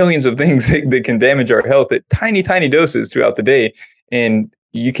to millions of things that can damage our health at tiny doses throughout the day, and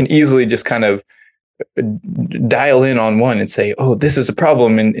you can easily just kind of dial in on one and say, oh, this is a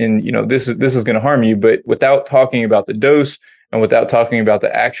problem, and this is going to harm you, but without talking about the dose and without talking about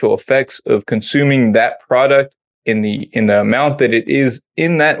the actual effects of consuming that product in the amount that it is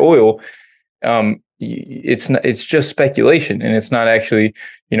in that oil. It's just speculation, and it's not actually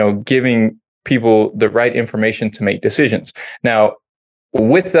giving people the right information to make decisions. Now,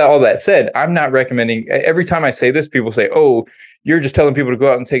 with all that said, I'm not recommending. Every time I say this, people say, oh, you're just telling people to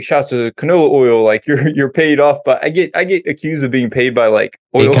go out and take shots of canola oil, like you're paid off. But I get accused of being paid by like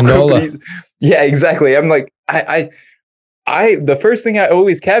oil companies. Yeah, exactly. I'm like, I the first thing I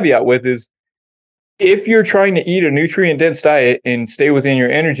always caveat with is, if you're trying to eat a nutrient-dense diet and stay within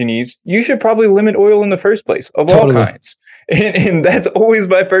your energy needs, you should probably limit oil in the first place, of all kinds. And that's always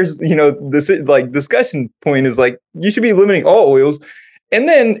my first, discussion point is like, you should be limiting all oils. And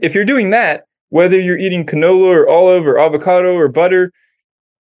then if you're doing that, whether you're eating canola or olive or avocado or butter,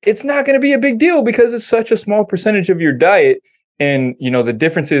 it's not going to be a big deal because it's such a small percentage of your diet. And, the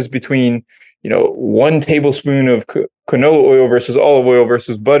differences between 1 tablespoon of canola oil versus olive oil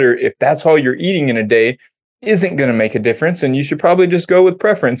versus butter, if that's all you're eating in a day, isn't going to make a difference. And you should probably just go with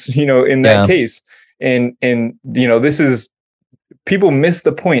preference, in that case. And this is, people miss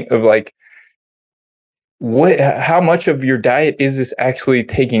the point of like, how much of your diet is this actually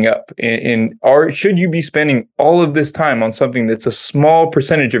taking up? Or should you be spending all of this time on something that's a small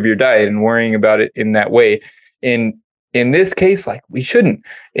percentage of your diet and worrying about it in that way? And in this case, like, we shouldn't.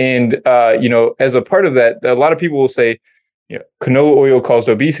 And, as a part of that, a lot of people will say, canola oil caused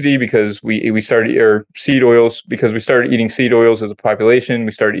obesity because we started, or seed oils, because we started eating seed oils as a population.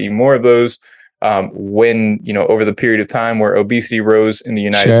 We started eating more of those when, over the period of time where obesity rose in the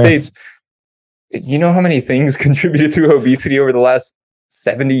United States. You know how many things contributed to obesity over the last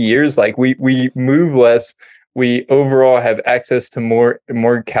 70 years. Like we move less. We overall have access to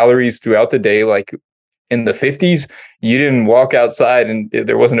more calories throughout the day. Like in the 50s, you didn't walk outside and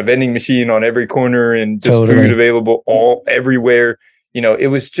there wasn't a vending machine on every corner and just food available everywhere.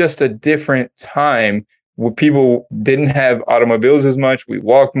 It was just a different time where people didn't have automobiles as much. We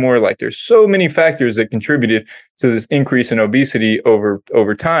walked more. Like there's so many factors that contributed to this increase in obesity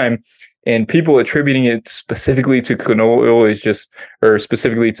over time. And people attributing it specifically to canola oil or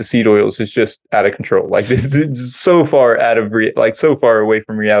specifically to seed oils is just out of control. Like this is so far so far away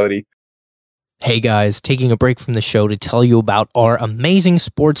from reality. Hey guys, taking a break from the show to tell you about our amazing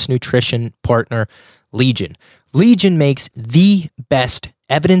sports nutrition partner, Legion. Legion makes the best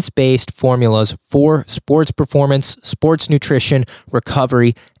evidence-based formulas for sports performance, sports nutrition,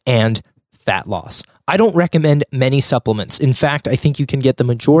 recovery, and fat loss. I don't recommend many supplements. In fact, I think you can get the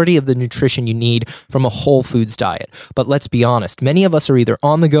majority of the nutrition you need from a whole foods diet. But let's be honest, many of us are either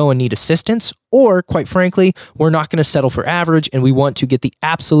on the go and need assistance, or quite frankly, we're not going to settle for average and we want to get the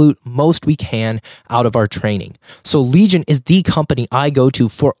absolute most we can out of our training. So Legion is the company I go to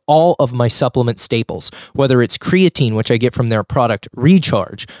for all of my supplement staples, whether it's creatine, which I get from their product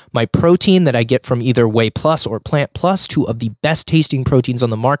Recharge, my protein that I get from either Whey Plus or Plant Plus, two of the best tasting proteins on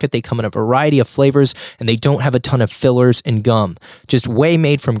the market. They come in a variety of flavors and they don't have a ton of fillers and gum. Just whey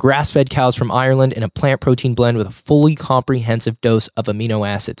made from grass-fed cows from Ireland and a plant protein blend with a fully comprehensive dose of amino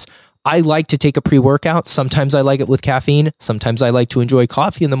acids. I like to take a pre-workout. Sometimes I like it with caffeine. Sometimes I like to enjoy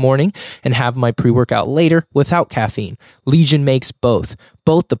coffee in the morning and have my pre-workout later without caffeine. Legion makes both.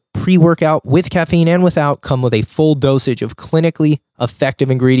 Both the pre-workout with caffeine and without come with a full dosage of clinically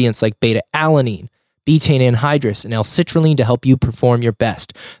effective ingredients like beta-alanine, betaine anhydrous, and L-citrulline to help you perform your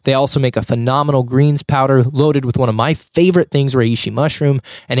best. They also make a phenomenal greens powder loaded with one of my favorite things, reishi mushroom,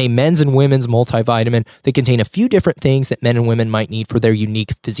 and a men's and women's multivitamin that contain a few different things that men and women might need for their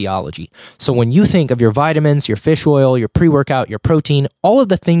unique physiology. So when you think of your vitamins, your fish oil, your pre-workout, your protein, all of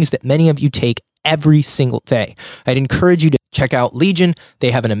the things that many of you take every single day, I'd encourage you to check out Legion.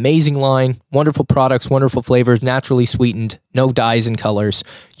 They have an amazing line, wonderful products, wonderful flavors, naturally sweetened, no dyes and colors.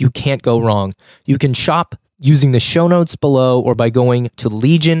 You can't go wrong. You can shop using the show notes below or by going to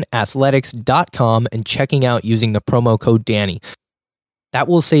legionathletics.com and checking out using the promo code Danny. That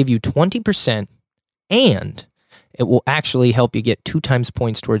will save you 20% and it will actually help you get 2 times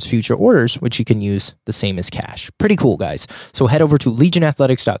points towards future orders, which you can use the same as cash. Pretty cool, guys. So head over to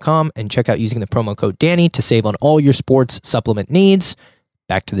legionathletics.com and check out using the promo code Danny to save on all your sports supplement needs.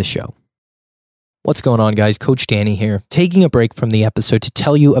 Back to the show. What's going on, guys? Coach Danny here, taking a break from the episode to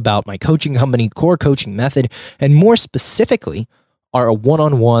tell you about my coaching company, Core Coaching Method, and more specifically, our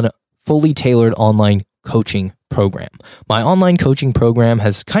one-on-one, fully tailored online coaching program. My online coaching program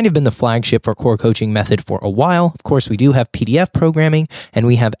has kind of been the flagship for Core Coaching Method for a while. Of course, we do have PDF programming and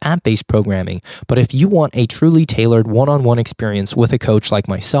we have app-based programming. But if you want a truly tailored one-on-one experience with a coach like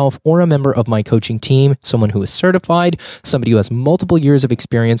myself or a member of my coaching team, someone who is certified, somebody who has multiple years of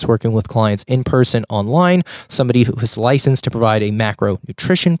experience working with clients in person, online, somebody who is licensed to provide a macro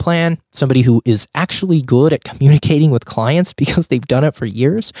nutrition plan, somebody who is actually good at communicating with clients because they've done it for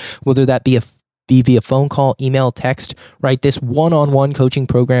years, whether that be via phone call, email, text, right? This one-on-one coaching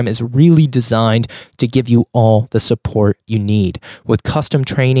program is really designed to give you all the support you need with custom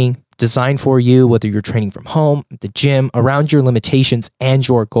training designed for you, whether you're training from home, the gym, around your limitations and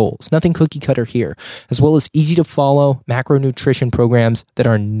your goals. Nothing cookie cutter here, as well as easy to follow macronutrition programs that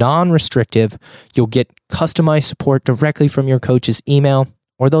are non-restrictive. You'll get customized support directly from your coach's email,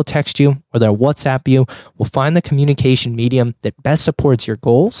 or they'll text you, or they'll WhatsApp you. We'll find the communication medium that best supports your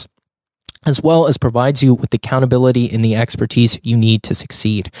goals, as well as provides you with the accountability and the expertise you need to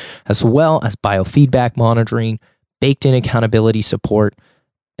succeed, as well as biofeedback monitoring, baked-in accountability support,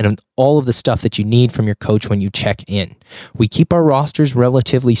 and all of the stuff that you need from your coach when you check in. We keep our rosters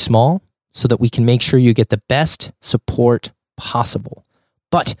relatively small so that we can make sure you get the best support possible.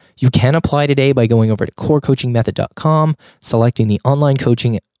 But you can apply today by going over to corecoachingmethod.com, selecting the online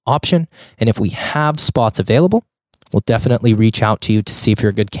coaching option, and if we have spots available, we'll definitely reach out to you to see if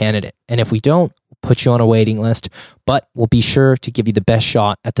you're a good candidate. And if we don't, we'll put you on a waiting list, but we'll be sure to give you the best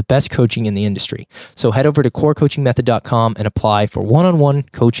shot at the best coaching in the industry. So head over to corecoachingmethod.com and apply for one-on-one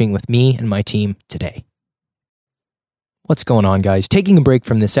coaching with me and my team today. What's going on, guys? Taking a break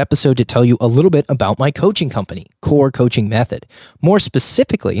from this episode to tell you a little bit about my coaching company, Core Coaching Method. More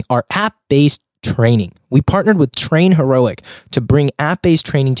specifically, our app-based training. We partnered with Train Heroic to bring app-based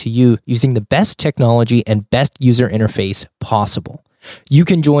training to you using the best technology and best user interface possible. You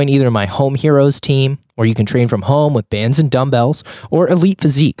can join either my Home Heroes team, or you can train from home with bands and dumbbells, or Elite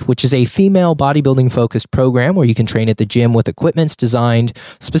Physique, which is a female bodybuilding focused program where you can train at the gym with equipments designed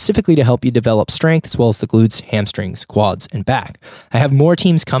specifically to help you develop strength as well as the glutes, hamstrings, quads, and back. I have more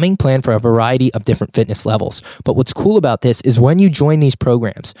teams coming planned for a variety of different fitness levels. But what's cool about this is when you join these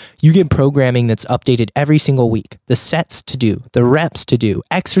programs, you get programming that's updated every single week. The sets to do, the reps to do,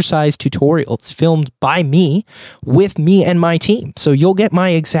 exercise tutorials filmed by me with me and my team. So you'll get my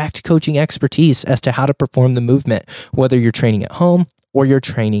exact coaching expertise as to how to perform the movement, whether you're training at home or you're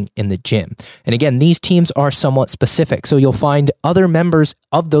training in the gym. And again, these teams are somewhat specific, so you'll find other members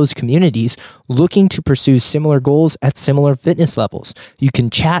of those communities looking to pursue similar goals at similar fitness levels. You can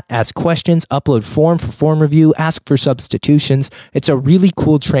chat, ask questions, upload form for form review, ask for substitutions. It's a really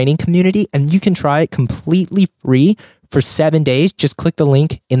cool training community, and you can try it completely free for 7 days. Just click the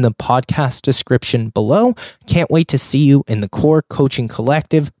link in the podcast description below. Can't wait to see you in the Core Coaching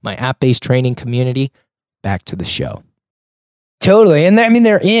Collective, my app-based training community. Back to the show. Totally. And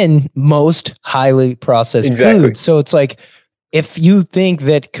they're in most highly processed foods. So it's like, if you think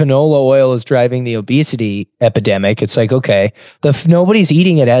that canola oil is driving the obesity epidemic, it's like, okay, nobody's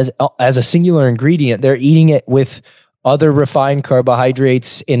eating it as a singular ingredient. They're eating it with other refined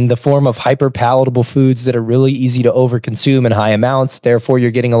carbohydrates in the form of hyper-palatable foods that are really easy to overconsume in high amounts. Therefore,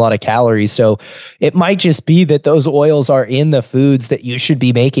 you're getting a lot of calories. So it might just be that those oils are in the foods that you should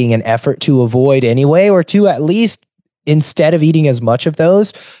be making an effort to avoid anyway, or to at least, instead of eating as much of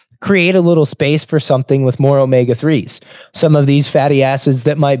those, create a little space for something with more omega-3s. Some of these fatty acids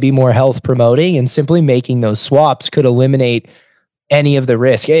that might be more health promoting, and simply making those swaps could eliminate any of the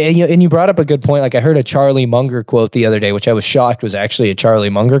risk. And you brought up a good point. Like, I heard a Charlie Munger quote the other day, which I was shocked was actually a Charlie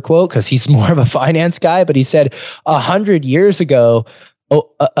Munger quote, because he's more of a finance guy, but he said 100 years ago,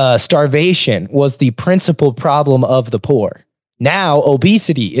 starvation was the principal problem of the poor. Now,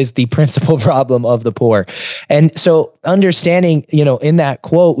 obesity is the principal problem of the poor. And so understanding, in that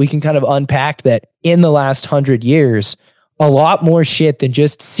quote, we can kind of unpack that in the last 100 years, a lot more shit than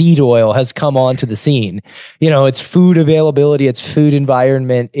just seed oil has come onto the scene. It's food availability, it's food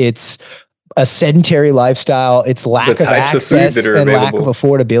environment, it's a sedentary lifestyle, it's lack of access and lack of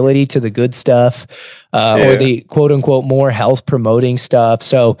affordability to the good stuff, or the quote unquote more health promoting stuff.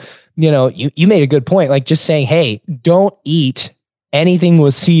 So, you made a good point, like just saying, hey, don't eat anything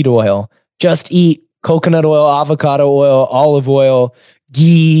with seed oil. Just eat coconut oil, avocado oil, olive oil,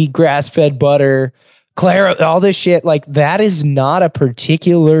 ghee, grass-fed butter, all this shit. Like, that is not a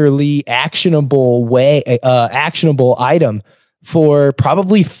particularly actionable item for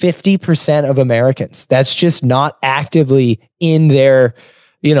probably 50% of Americans. That's just not actively in their,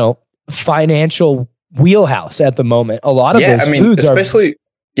 financial wheelhouse at the moment. A lot of those foods especially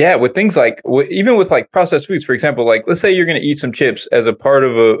with things like, even with like processed foods, for example, like let's say you're going to eat some chips as a part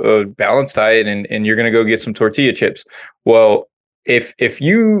of a balanced diet, and you're going to go get some tortilla chips. Well, if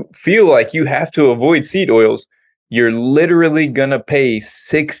you feel like you have to avoid seed oils, you're literally going to pay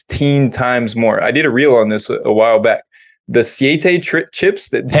 16 times more. I did a reel on this a while back. The Siete chips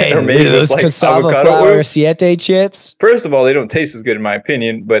that are made of like cassava avocado flour oil. Siete chips. First of all, they don't taste as good in my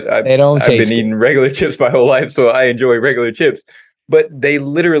opinion, but I've been eating regular chips my whole life, so I enjoy regular chips. But they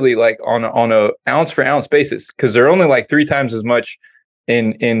literally, like on a ounce for ounce basis, because they're only like 3 times as much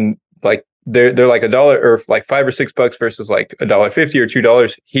in like they're like $1 or like $5 or $6 versus like $1.50 or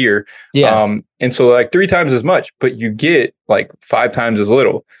 $2 here. Yeah. And so like 3 times as much, but you get like 5 times as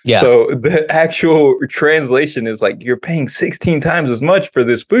little. Yeah. So the actual translation is like you're paying 16 times as much for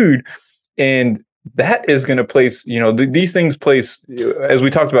this food, and that is going to place, these things place, as we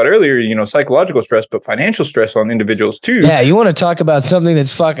talked about earlier, psychological stress, but financial stress on individuals too. Yeah, you want to talk about something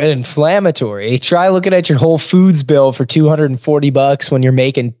that's fucking inflammatory. Try looking at your Whole Foods bill for $240 when you're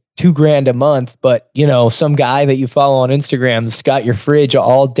making $2,000 a month, but some guy that you follow on Instagram's got your fridge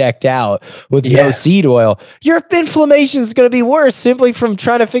all decked out with no seed oil. Your inflammation is going to be worse simply from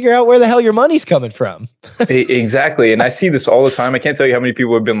trying to figure out where the hell your money's coming from. Exactly. And I see this all the time. I can't tell you how many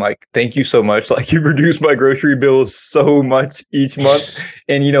people have been like, thank you so much. Like, you reduced my grocery bill so much each month.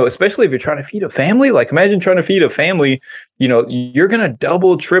 And, especially if you're trying to feed a family, like imagine trying to feed a family, you're going to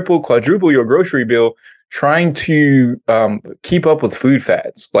double, triple, quadruple your grocery bill trying to keep up with food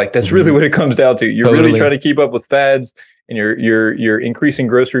fads. Like, that's really what it comes down to. You're really trying to keep up with fads, and you're increasing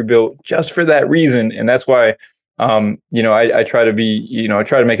grocery bill just for that reason. And that's why, I try to be, I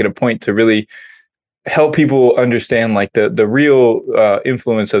try to make it a point to really help people understand like the real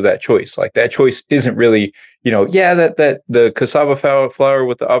influence of that choice. Like, that choice isn't really, that the cassava flour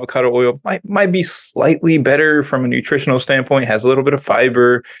with the avocado oil might be slightly better from a nutritional standpoint, has a little bit of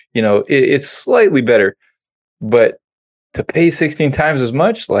fiber, it's slightly better, but to pay 16 times as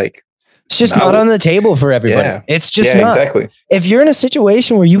much, like, It's just not on the table for everybody. Yeah. It's just not. Exactly. If you're in a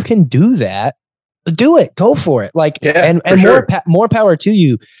situation where you can do that, do it. Go for it. Like, and more power to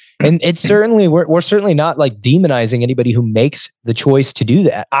you. And it's certainly, we're certainly not like demonizing anybody who makes the choice to do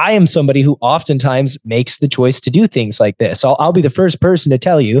that. I am somebody who oftentimes makes the choice to do things like this. I'll be the first person to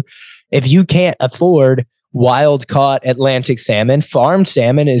tell you, if you can't afford wild caught Atlantic salmon, farmed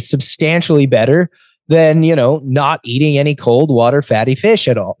salmon is substantially better than, not eating any cold water fatty fish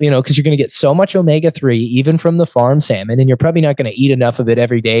at all, because you're going to get so much omega-3 even from the farm salmon, and you're probably not going to eat enough of it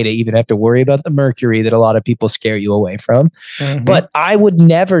every day to even have to worry about the mercury that a lot of people scare you away from. Mm-hmm. But I would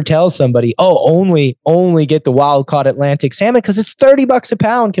never tell somebody, only get the wild caught Atlantic salmon, because it's $30 a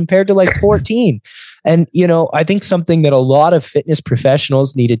pound compared to like 14. And, I think something that a lot of fitness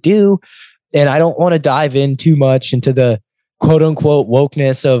professionals need to do, and I don't want to dive in too much into the quote unquote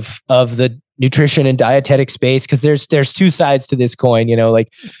wokeness of the nutrition and dietetic space, because there's two sides to this coin,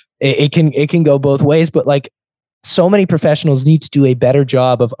 like it can go both ways, but like so many professionals need to do a better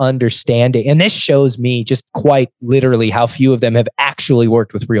job of understanding. And this shows me just quite literally how few of them have actually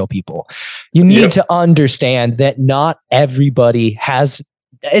worked with real people. You need to understand that not everybody has,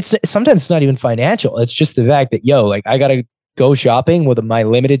 sometimes it's not even financial. It's just the fact that, I got to go shopping with my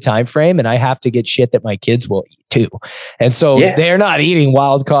limited time frame, and I have to get shit that my kids will eat too. And so they're not eating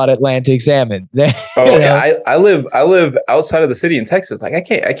wild caught Atlantic salmon. I live outside of the city in Texas. Like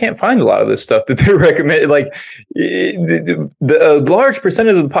I can't find a lot of this stuff that they recommend. Like the large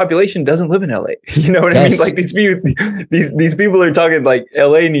percentage of the population doesn't live in LA. You know what I mean? Like these people are talking like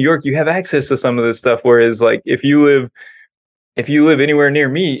LA, New York, you have access to some of this stuff. Whereas like if you live anywhere near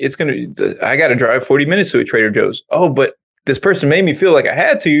me, I got to drive 40 minutes to a Trader Joe's. Oh, but this person made me feel like I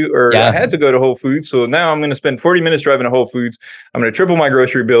had to, or I had to go to Whole Foods. So now I'm going to spend 40 minutes driving to Whole Foods. I'm going to triple my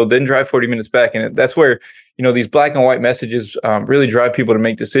grocery bill, then drive 40 minutes back. And that's where, these black and white messages really drive people to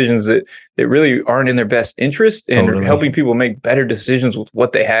make decisions that really aren't in their best interest. And helping people make better decisions with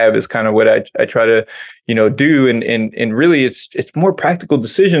what they have is kind of what I try to, do. And really it's more practical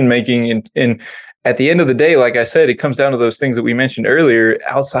decision making. And at the end of the day, like I said, it comes down to those things that we mentioned earlier.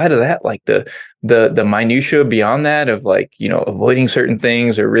 Outside of that, like the minutia beyond that of like, avoiding certain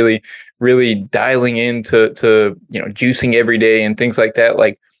things, or really, really dialing into juicing every day and things like that.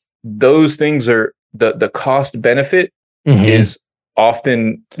 Like those things are the cost benefit is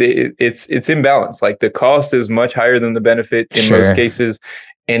often it's imbalanced. Like the cost is much higher than the benefit in most cases.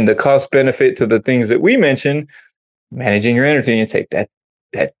 And the cost benefit to the things that we mentioned, managing your energy intake, that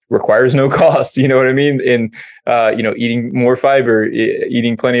requires no cost, you know what I mean? And, eating more fiber,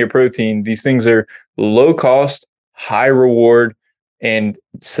 eating plenty of protein, these things are low cost, high reward, and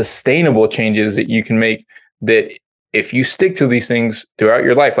sustainable changes that you can make, that if you stick to these things throughout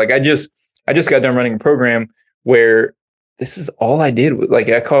your life. Like I just got done running a program where this is all I did with, like,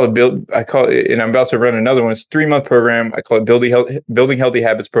 I call it, and I'm about to run another one. It's a 3-month program. I call it Building Healthy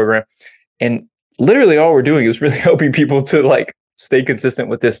Habits program. And literally all we're doing is really helping people to like stay consistent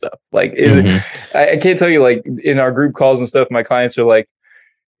with this stuff. Like, I can't tell you, like in our group calls and stuff, my clients are like,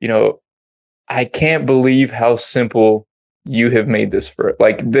 I can't believe how simple you have made this for.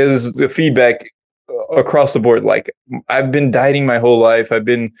 Like, there's the feedback across the board. Like, I've been dieting my whole life. I've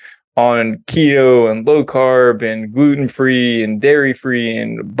been on keto and low carb and gluten free and dairy free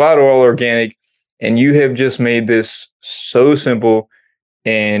and bottle all organic, and you have just made this so simple.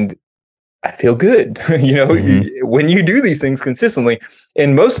 And I feel good, when you do these things consistently.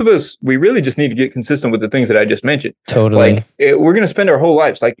 And most of us, we really just need to get consistent with the things that I just mentioned. Totally. Like we're going to spend our whole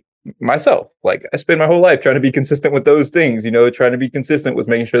lives, like myself, like I spend my whole life trying to be consistent with those things, trying to be consistent with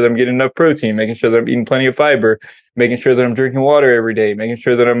making sure that I'm getting enough protein, making sure that I'm eating plenty of fiber, making sure that I'm drinking water every day, making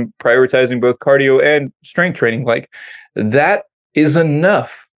sure that I'm prioritizing both cardio and strength training. Like that is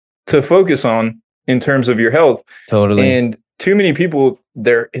enough to focus on in terms of your health. Totally. And too many people,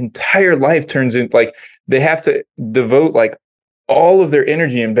 their entire life turns in, like they have to devote like all of their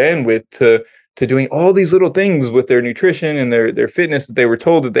energy and bandwidth to doing all these little things with their nutrition and their fitness that they were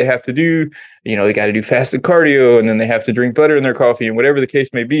told that they have to do. They got to do fasted cardio, and then they have to drink butter in their coffee, and whatever the case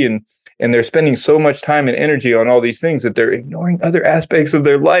may be. And they're spending so much time and energy on all these things that they're ignoring other aspects of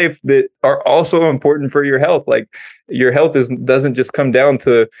their life that are also important for your health. Like your health doesn't just come down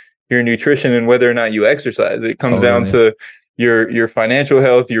to your nutrition and whether or not you exercise. It comes down to your financial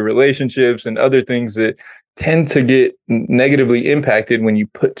health, your relationships, and other things that tend to get negatively impacted when you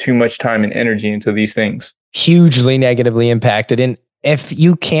put too much time and energy into these things. Hugely negatively impacted. And if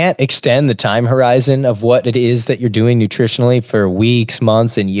you can't extend the time horizon of what it is that you're doing nutritionally for weeks,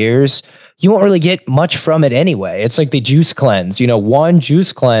 months, and years, you won't really get much from it anyway. It's like the juice cleanse, one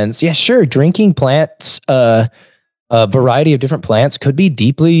juice cleanse. Yeah, sure. Drinking plants, a variety of different plants could be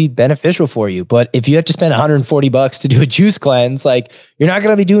deeply beneficial for you. But if you have to spend $140 to do a juice cleanse, like you're not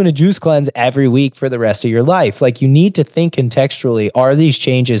going to be doing a juice cleanse every week for the rest of your life. Like you need to think contextually, are these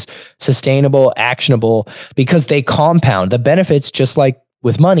changes sustainable, actionable? Because they compound. The benefits, just like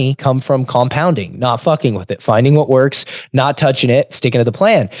with money, come from compounding, not fucking with it, finding what works, not touching it, sticking to the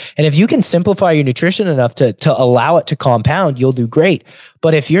plan. And if you can simplify your nutrition enough to allow it to compound, you'll do great.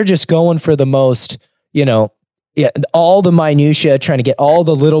 But if you're just going for the most, all the minutia, trying to get all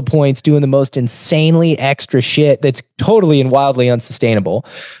the little points, doing the most insanely extra shit that's totally and wildly unsustainable.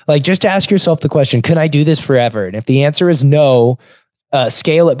 Like, just ask yourself the question, can I do this forever? And if the answer is no,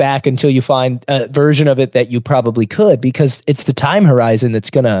 scale it back until you find a version of it that you probably could, because it's the time horizon that's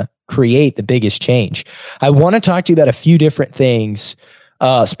going to create the biggest change. I want to talk to you about a few different things,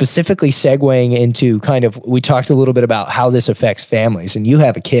 specifically segueing into we talked a little bit about how this affects families, and you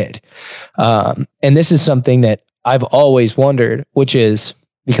have a kid. And this is something that I've always wondered, which is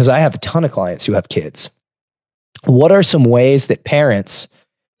because I have a ton of clients who have kids. What are some ways that parents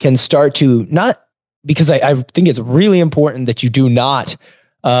can start to because I think it's really important that you do not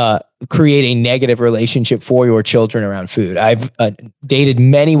create a negative relationship for your children around food. I've dated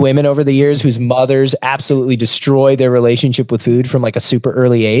many women over the years whose mothers absolutely destroy their relationship with food from like a super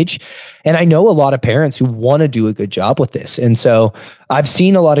early age. And I know a lot of parents who want to do a good job with this. And so I've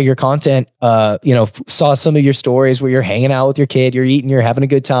seen a lot of your content, saw some of your stories where you're hanging out with your kid, you're eating, you're having a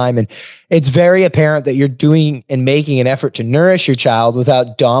good time. And it's very apparent that you're doing and making an effort to nourish your child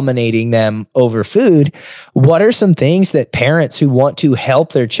without dominating them over food. What are some things that parents who want to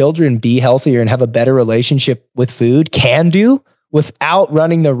help their children be healthier and have a better relationship with food can do without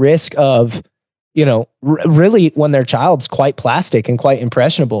running the risk of, really when their child's quite plastic and quite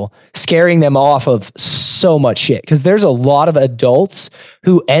impressionable, scaring them off of so much shit? Because there's a lot of adults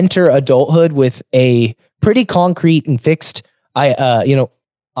who enter adulthood with a pretty concrete and fixed,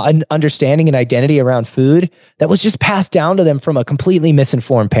 understanding and identity around food that was just passed down to them from a completely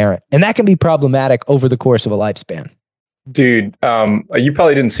misinformed parent. And that can be problematic over the course of a lifespan. Dude, you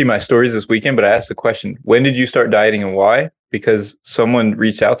probably didn't see my stories this weekend, but I asked the question, when did you start dieting and why? Because someone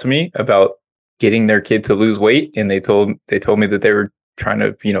reached out to me about getting their kid to lose weight, and they told me that they were trying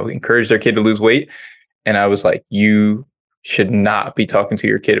to, encourage their kid to lose weight. And I was like, you should not be talking to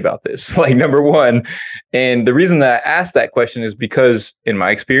your kid about this. Like, number one. And the reason that I asked that question is because in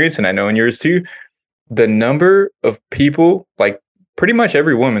my experience, and I know in yours too, the number of people, like pretty much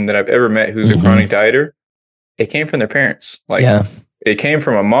every woman that I've ever met who's a chronic dieter, it came from their parents. It came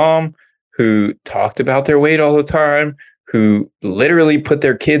from a mom who talked about their weight all the time, who literally put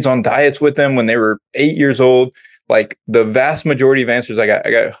their kids on diets with them when they were 8 years old. Like, the vast majority of answers, I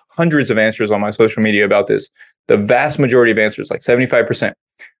got hundreds of answers on my social media about this. The vast majority of answers, like 75%.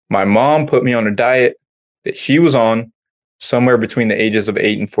 My mom put me on a diet that she was on somewhere between the ages of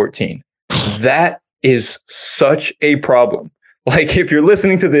 8 and 14. That is such a problem. Like, if you're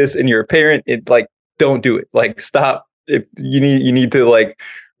listening to this and you're a parent, don't do it. Like, stop. If you need to like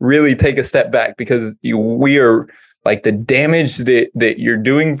really take a step back, because we are like, the damage that you're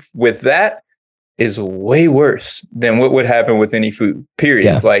doing with that is way worse than what would happen with any food, period.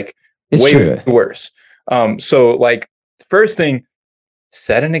 Yeah, like, it's way true. Worse. So like, first thing,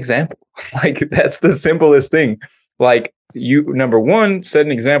 set an example. Like, that's the simplest thing. Like, number one, set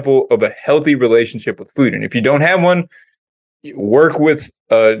an example of a healthy relationship with food. And if you don't have one, work with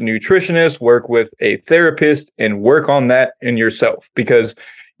a nutritionist, work with a therapist, and work on that in yourself, because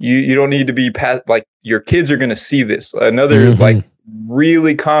you don't need to be like, your kids are going to see this. Another like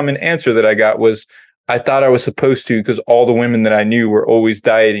really common answer that I got was, I thought I was supposed to, because all the women that I knew were always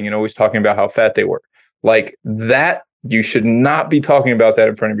dieting and always talking about how fat they were. Like, that, you should not be talking about that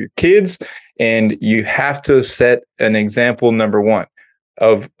in front of your kids. And you have to set an example, number one,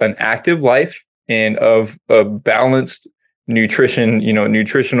 of an active life and of a balanced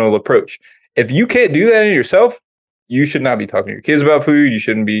nutritional approach. If you can't do that in yourself, you should not be talking to your kids about food. You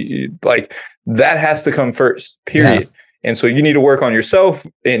shouldn't be, like, that has to come first, period. Yeah. And so you need to work on yourself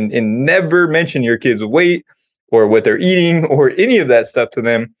and never mention your kids' weight or what they're eating or any of that stuff to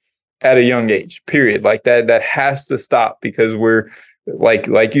them at a young age, period. Like, that has to stop, because we're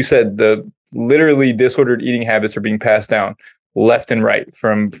like you said, the literally disordered eating habits are being passed down left and right,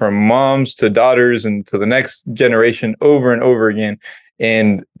 from moms to daughters and to the next generation over and over again.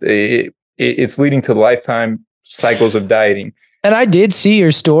 And it's leading to lifetime cycles of dieting. And I did see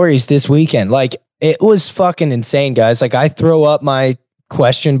your stories this weekend. Like, it was fucking insane, guys. Like, I throw up my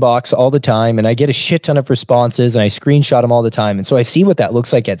question box all the time and I get a shit ton of responses and I screenshot them all the time. And so I see what that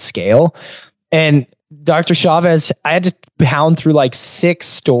looks like at scale. And Dr. Chavez, I had to pound through like 6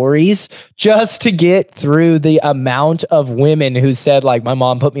 stories just to get through the amount of women who said like, my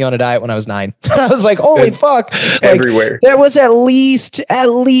mom put me on a diet when I was 9. I was like, holy fuck. Like, everywhere. There was at least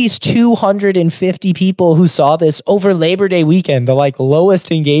 250 people who saw this over Labor Day weekend, the like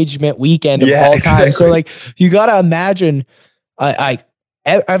lowest engagement weekend of all time. Exactly. So like, you got to imagine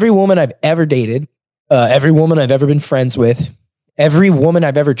every woman I've ever dated, every woman I've ever been friends with, every woman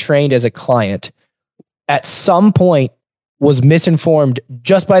I've ever trained as a client, at some point was misinformed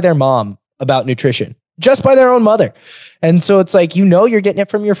just by their mom about nutrition, just by their own mother. And so it's like, you're getting it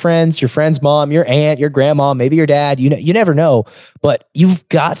from your friend's mom, your aunt, your grandma, maybe your dad, you never know, but you've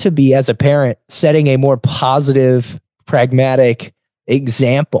got to be, as a parent, setting a more positive, pragmatic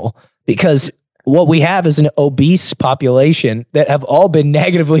example, because what we have is an obese population that have all been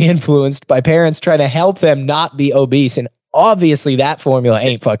negatively influenced by parents trying to help them not be obese. And obviously that formula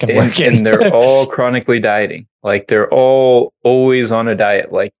ain't fucking working. And they're all chronically dieting. Like they're all always on a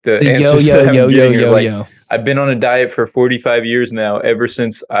diet. Like the yo. I've been on a diet for 45 years now, ever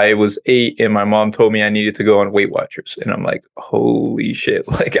since I was 8, and my mom told me I needed to go on Weight Watchers. And I'm like, holy shit.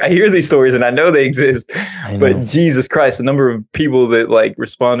 Like I hear these stories and I know they exist, but Jesus Christ, the number of people that like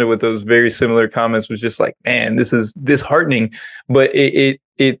responded with those very similar comments was just like, man, this is disheartening. But it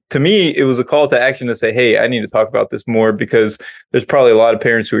to me, it was a call to action to say, hey, I need to talk about this more, because there's probably a lot of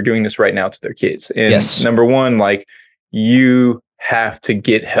parents who are doing this right now to their kids. And number one, like, you have to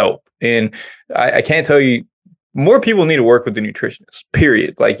get help. And I can't tell you, more people need to work with the nutritionist,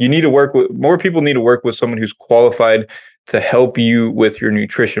 period. Like more people need to work with someone who's qualified to help you with your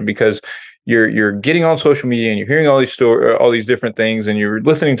nutrition, because you're getting on social media and you're hearing all these different things, and you're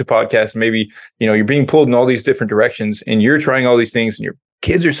listening to podcasts, and maybe, you're being pulled in all these different directions, and you're trying all these things, and your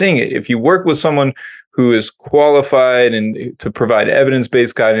kids are seeing it. If you work with someone who is qualified and to provide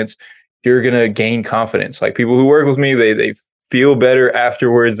evidence-based guidance, you're going to gain confidence. Like people who work with me, they feel better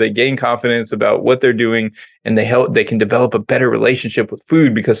afterwards. They gain confidence about what they're doing, and they can develop a better relationship with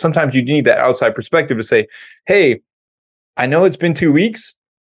food, because sometimes you need that outside perspective to say, hey, I know it's been 2 weeks,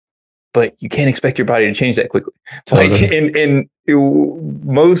 but you can't expect your body to change that quickly. Totally. Like in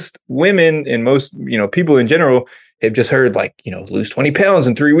most women and most, people in general have just heard like, lose 20 pounds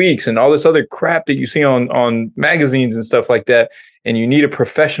in 3 weeks and all this other crap that you see on magazines and stuff like that. And you need a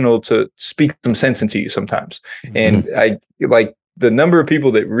professional to speak some sense into you sometimes. Mm-hmm. And I like the number of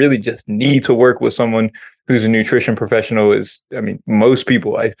people that really just need to work with someone who's a nutrition professional is, most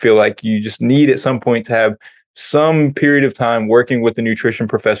people, I feel like you just need at some point to have some period of time working with a nutrition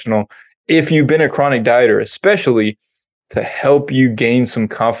professional, if you've been a chronic dieter, especially, to help you gain some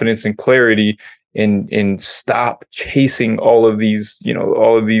confidence and clarity and stop chasing all of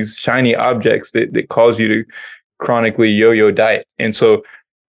these shiny objects that cause you to chronically yo-yo diet. And so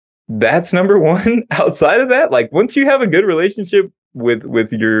that's number one. Outside of that, like once you have a good relationship with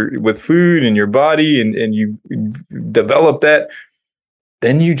food and your body, and you develop that,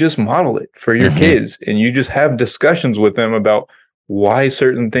 then you just model it for your kids, and you just have discussions with them about why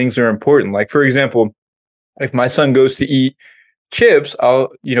certain things are important. Like, for example, if my son goes to eat chips,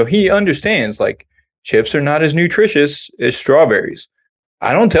 he understands like chips are not as nutritious as strawberries.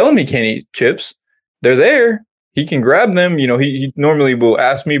 I don't tell him he can't eat chips. They're there. He can grab them. He normally will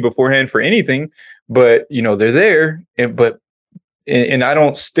ask me beforehand for anything, but they're there. And I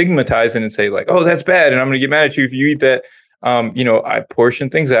don't stigmatize it and say like, oh, that's bad, and I'm going to get mad at you if you eat that. I portion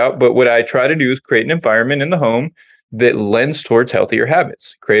things out, but what I try to do is create an environment in the home that lends towards healthier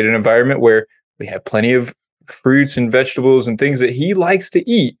habits. Create an environment where we have plenty of fruits and vegetables and things that he likes to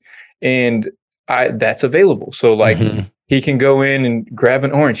eat, and that's available. So like he can go in and grab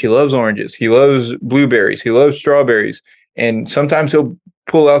an orange. He loves oranges. He loves blueberries. He loves strawberries. And sometimes he'll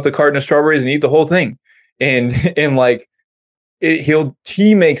pull out the carton of strawberries and eat the whole thing. And like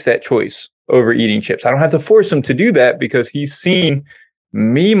he makes that choice over eating chips. I don't have to force him to do that, because he's seen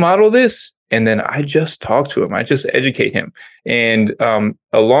me model this, and then I just talk to him. I just educate him. And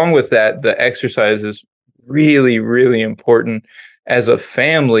along with that, the exercise is really, really important as a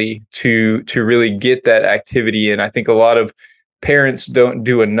family to really get that activity. And I think a lot of parents don't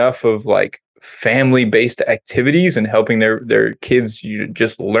do enough of like family-based activities and helping their kids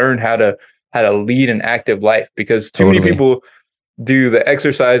just learn how to lead an active life, because too many people do the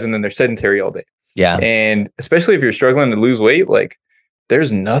exercise and then they're sedentary all day. Yeah. And especially if you're struggling to lose weight, like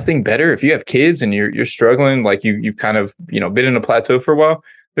there's nothing better. If you have kids and you're struggling, like you've kind of, been in a plateau for a while,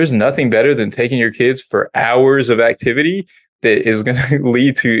 there's nothing better than taking your kids for hours of activity that is going to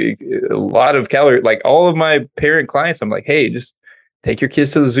lead to a lot of calories. Like all of my parent clients, I'm like, hey, just take your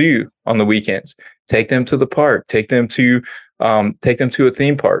kids to the zoo on the weekends, take them to the park, take them to a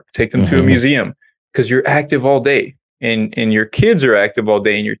theme park, take them to a museum. because you're active all day, and your kids are active all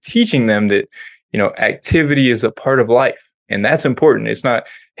day, and you're teaching them that, activity is a part of life, and that's important. It's not,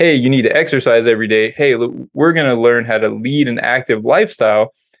 hey, you need to exercise every day. Hey, look, we're going to learn how to lead an active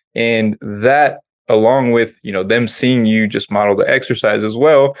lifestyle, and that, along with them seeing you just model the exercise as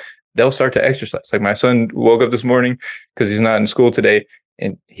well, they'll start to exercise. Like my son woke up this morning because he's not in school today,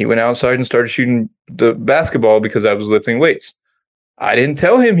 and he went outside and started shooting the basketball because I was lifting weights. I didn't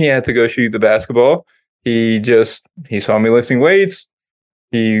tell him he had to go shoot the basketball. He saw me lifting weights.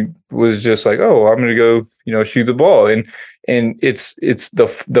 He was just like, oh, I'm going to go, shoot the ball. And it's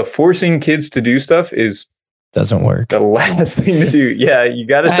the forcing kids to do stuff doesn't work. The last thing to do. Yeah, you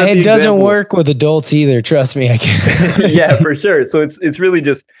got to set it doesn't work with adults either. Trust me, I can. Yeah, for sure. So it's really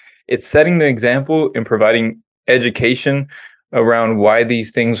just, it's setting the example and providing education around why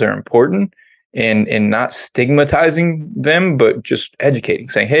these things are important, and not stigmatizing them, but just educating,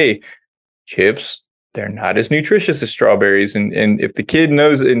 saying, hey, chips, they're not as nutritious as strawberries. And if the kid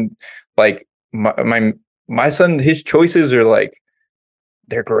knows, and like my son, his choices are like,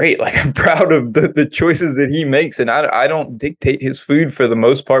 they're great. Like, I'm proud of the choices that he makes. And I don't dictate his food for the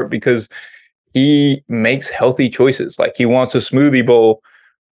most part, because he makes healthy choices. Like, he wants a smoothie bowl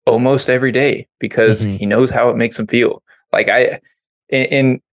almost every day because he knows how it makes him feel. Like,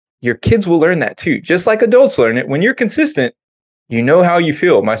 and your kids will learn that too, just like adults learn it. When you're consistent, you know how you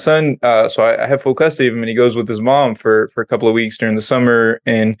feel. My son, so I have full custody of him, and he goes with his mom for a couple of weeks during the summer.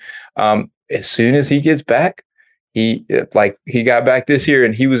 And as soon as he gets back, he got back this year,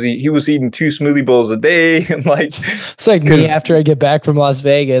 and he was eating 2 smoothie bowls a day. And like, it's like me after I get back from Las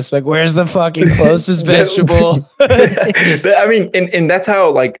Vegas, like, where's the fucking closest vegetable? I mean, and that's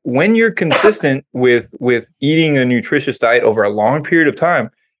how, like, when you're consistent with eating a nutritious diet over a long period of time,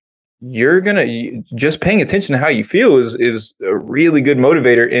 you're just paying attention to how you feel is a really good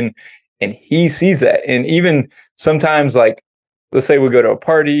motivator. And he sees that. And even sometimes, like, let's say we go to a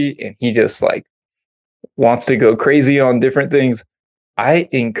party and he just like wants to go crazy on different things. I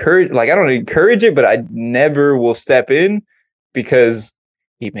don't encourage it, but I never will step in, because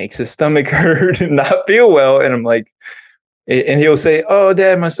he makes his stomach hurt and not feel well. And I'm like, and he'll say, oh,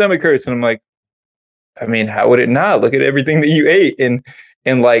 Dad, my stomach hurts. And I'm like, I mean, how would it not? Look at everything that you ate.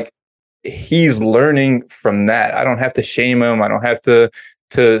 And like, he's learning from that. I don't have to shame him. I don't have to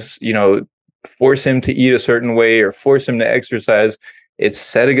force him to eat a certain way or force him to exercise. It's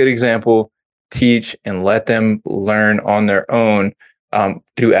set a good example, teach, and let them learn on their own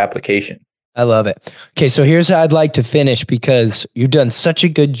through application. I love it. Okay, so here's how I'd like to finish, because you've done such a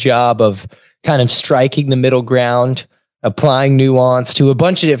good job of kind of striking the middle ground, applying nuance to a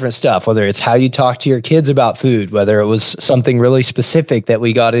bunch of different stuff, whether it's how you talk to your kids about food, whether it was something really specific that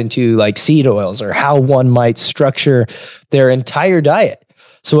we got into like seed oils, or how one might structure their entire diet.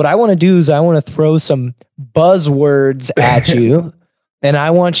 So what I want to do is I want to throw some buzzwords at you, and I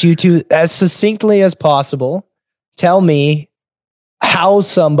want you to, as succinctly as possible, tell me how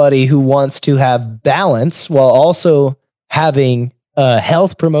somebody who wants to have balance while also having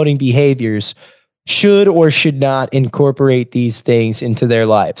health promoting behaviors should or should not incorporate these things into their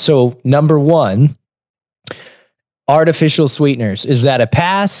life. So number 1, artificial sweeteners. Is that a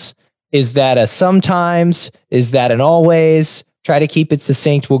pass? Is that a sometimes? Is that an always? Try to keep it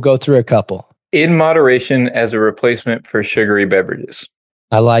succinct. We'll go through a couple. In moderation, as a replacement for sugary beverages.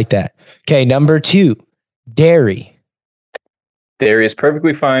 I like that. Okay, number 2, dairy. Dairy is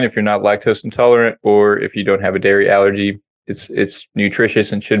perfectly fine if you're not lactose intolerant, or if you don't have a dairy allergy. It's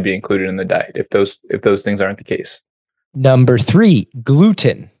nutritious and should be included in the diet if those things aren't the case. Number 3,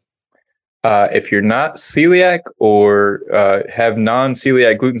 gluten. If you're not celiac or have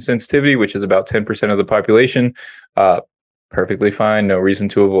non-celiac gluten sensitivity, which is about 10% of the population, perfectly fine. No reason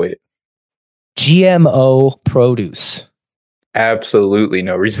to avoid it. GMO produce. Absolutely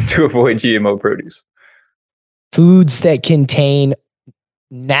no reason to avoid GMO produce. Foods that contain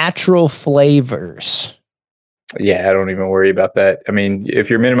natural flavors. Yeah, I don't even worry about that. I mean, if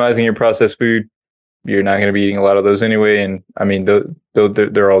you're minimizing your processed food, you're not going to be eating a lot of those anyway. And I mean,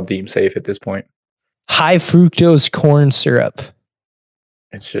 they're all deemed safe at this point. High fructose corn syrup.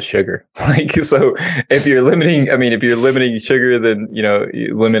 It's just sugar. Like, so if you're limiting sugar, then,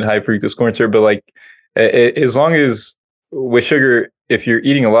 you limit high fructose corn syrup. But like, as long as with sugar, if you're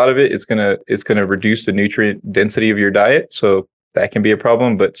eating a lot of it, it's gonna reduce the nutrient density of your diet. So that can be a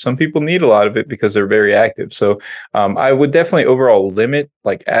problem, but some people need a lot of it because they're very active. So I would definitely overall limit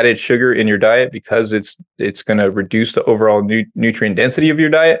like added sugar in your diet, because it's going to reduce the overall nutrient density of your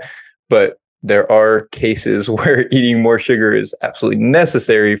diet. But there are cases where eating more sugar is absolutely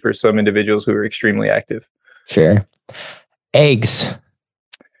necessary for some individuals who are extremely active. Sure. Eggs.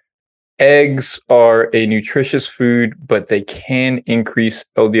 eggs are a nutritious food, but they can increase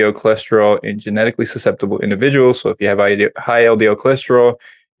LDL cholesterol in genetically susceptible individuals. So if you have high LDL cholesterol,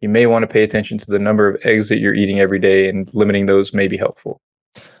 you may want to pay attention to the number of eggs that you're eating every day, and limiting those may be helpful.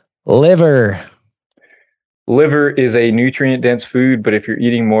 Liver. Liver is a nutrient-dense food, but if you're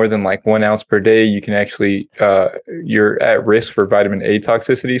eating more than like 1 ounce per day, you can actually, you're at risk for vitamin A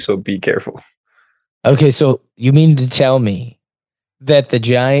toxicity, so be careful. Okay, so you mean to tell me that the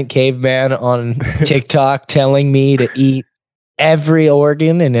giant caveman on TikTok telling me to eat every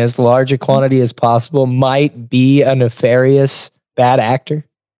organ in as large a quantity as possible might be a nefarious bad actor?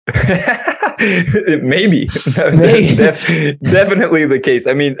 Maybe. Definitely the case.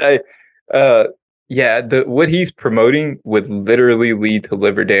 I mean, what he's promoting would literally lead to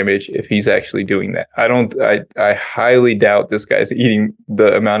liver damage if he's actually doing that. I highly doubt this guy's eating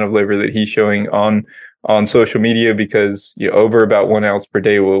the amount of liver that he's showing on social media, because over about 1 ounce per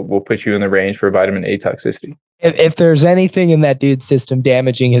day will put you in the range for vitamin A toxicity. If there's anything in that dude's system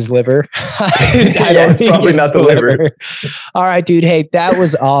damaging his liver, I don't think probably not the liver. All right, dude. Hey, that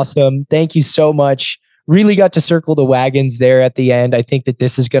was awesome. Thank you so much. Really got to circle the wagons there at the end. I think that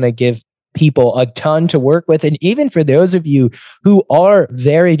this is going to give people a ton to work with. And even for those of you who are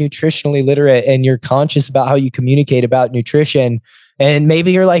very nutritionally literate and you're conscious about how you communicate about nutrition, and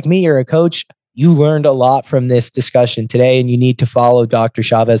maybe you're like me, you're a coach, you learned a lot from this discussion today, and you need to follow Dr.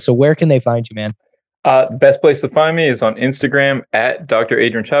 Chavez. So where can they find you, man? Best place to find me is on Instagram at Dr.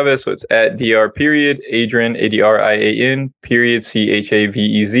 Adrian Chavez. So it's at Dr. Adrian, Adrian, Chavez.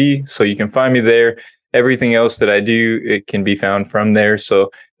 So you can find me there. Everything else that I do, it can be found from there.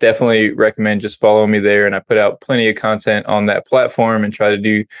 So definitely recommend just following me there. And I put out plenty of content on that platform and try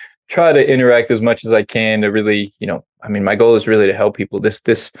to interact as much as I can to really, my goal is really to help people.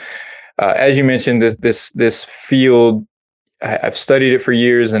 As you mentioned, this field, I've studied it for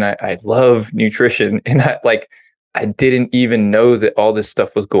years, and I love nutrition, and I didn't even know that all this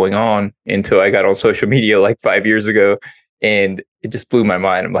stuff was going on until I got on social media like 5 years ago, and it just blew my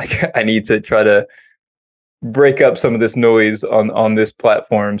mind. I'm like, I need to try to break up some of this noise on this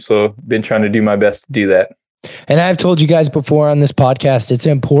platform. So been trying to do my best to do that. And I've told you guys before on this podcast, it's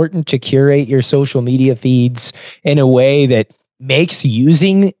important to curate your social media feeds in a way that makes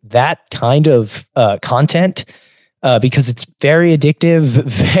using that kind of content, because it's very addictive,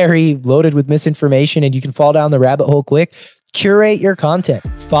 very loaded with misinformation, and you can fall down the rabbit hole quick. Curate your content.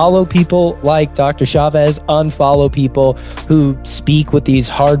 Follow people like Dr. Chavez. Unfollow people who speak with these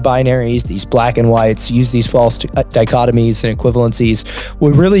hard binaries, these black and whites, use these false dichotomies and equivalencies. We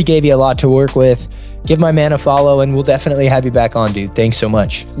really gave you a lot to work with. Give my man a follow, and we'll definitely have you back on, dude. Thanks so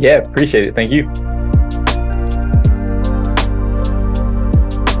much. Yeah, appreciate it. Thank you.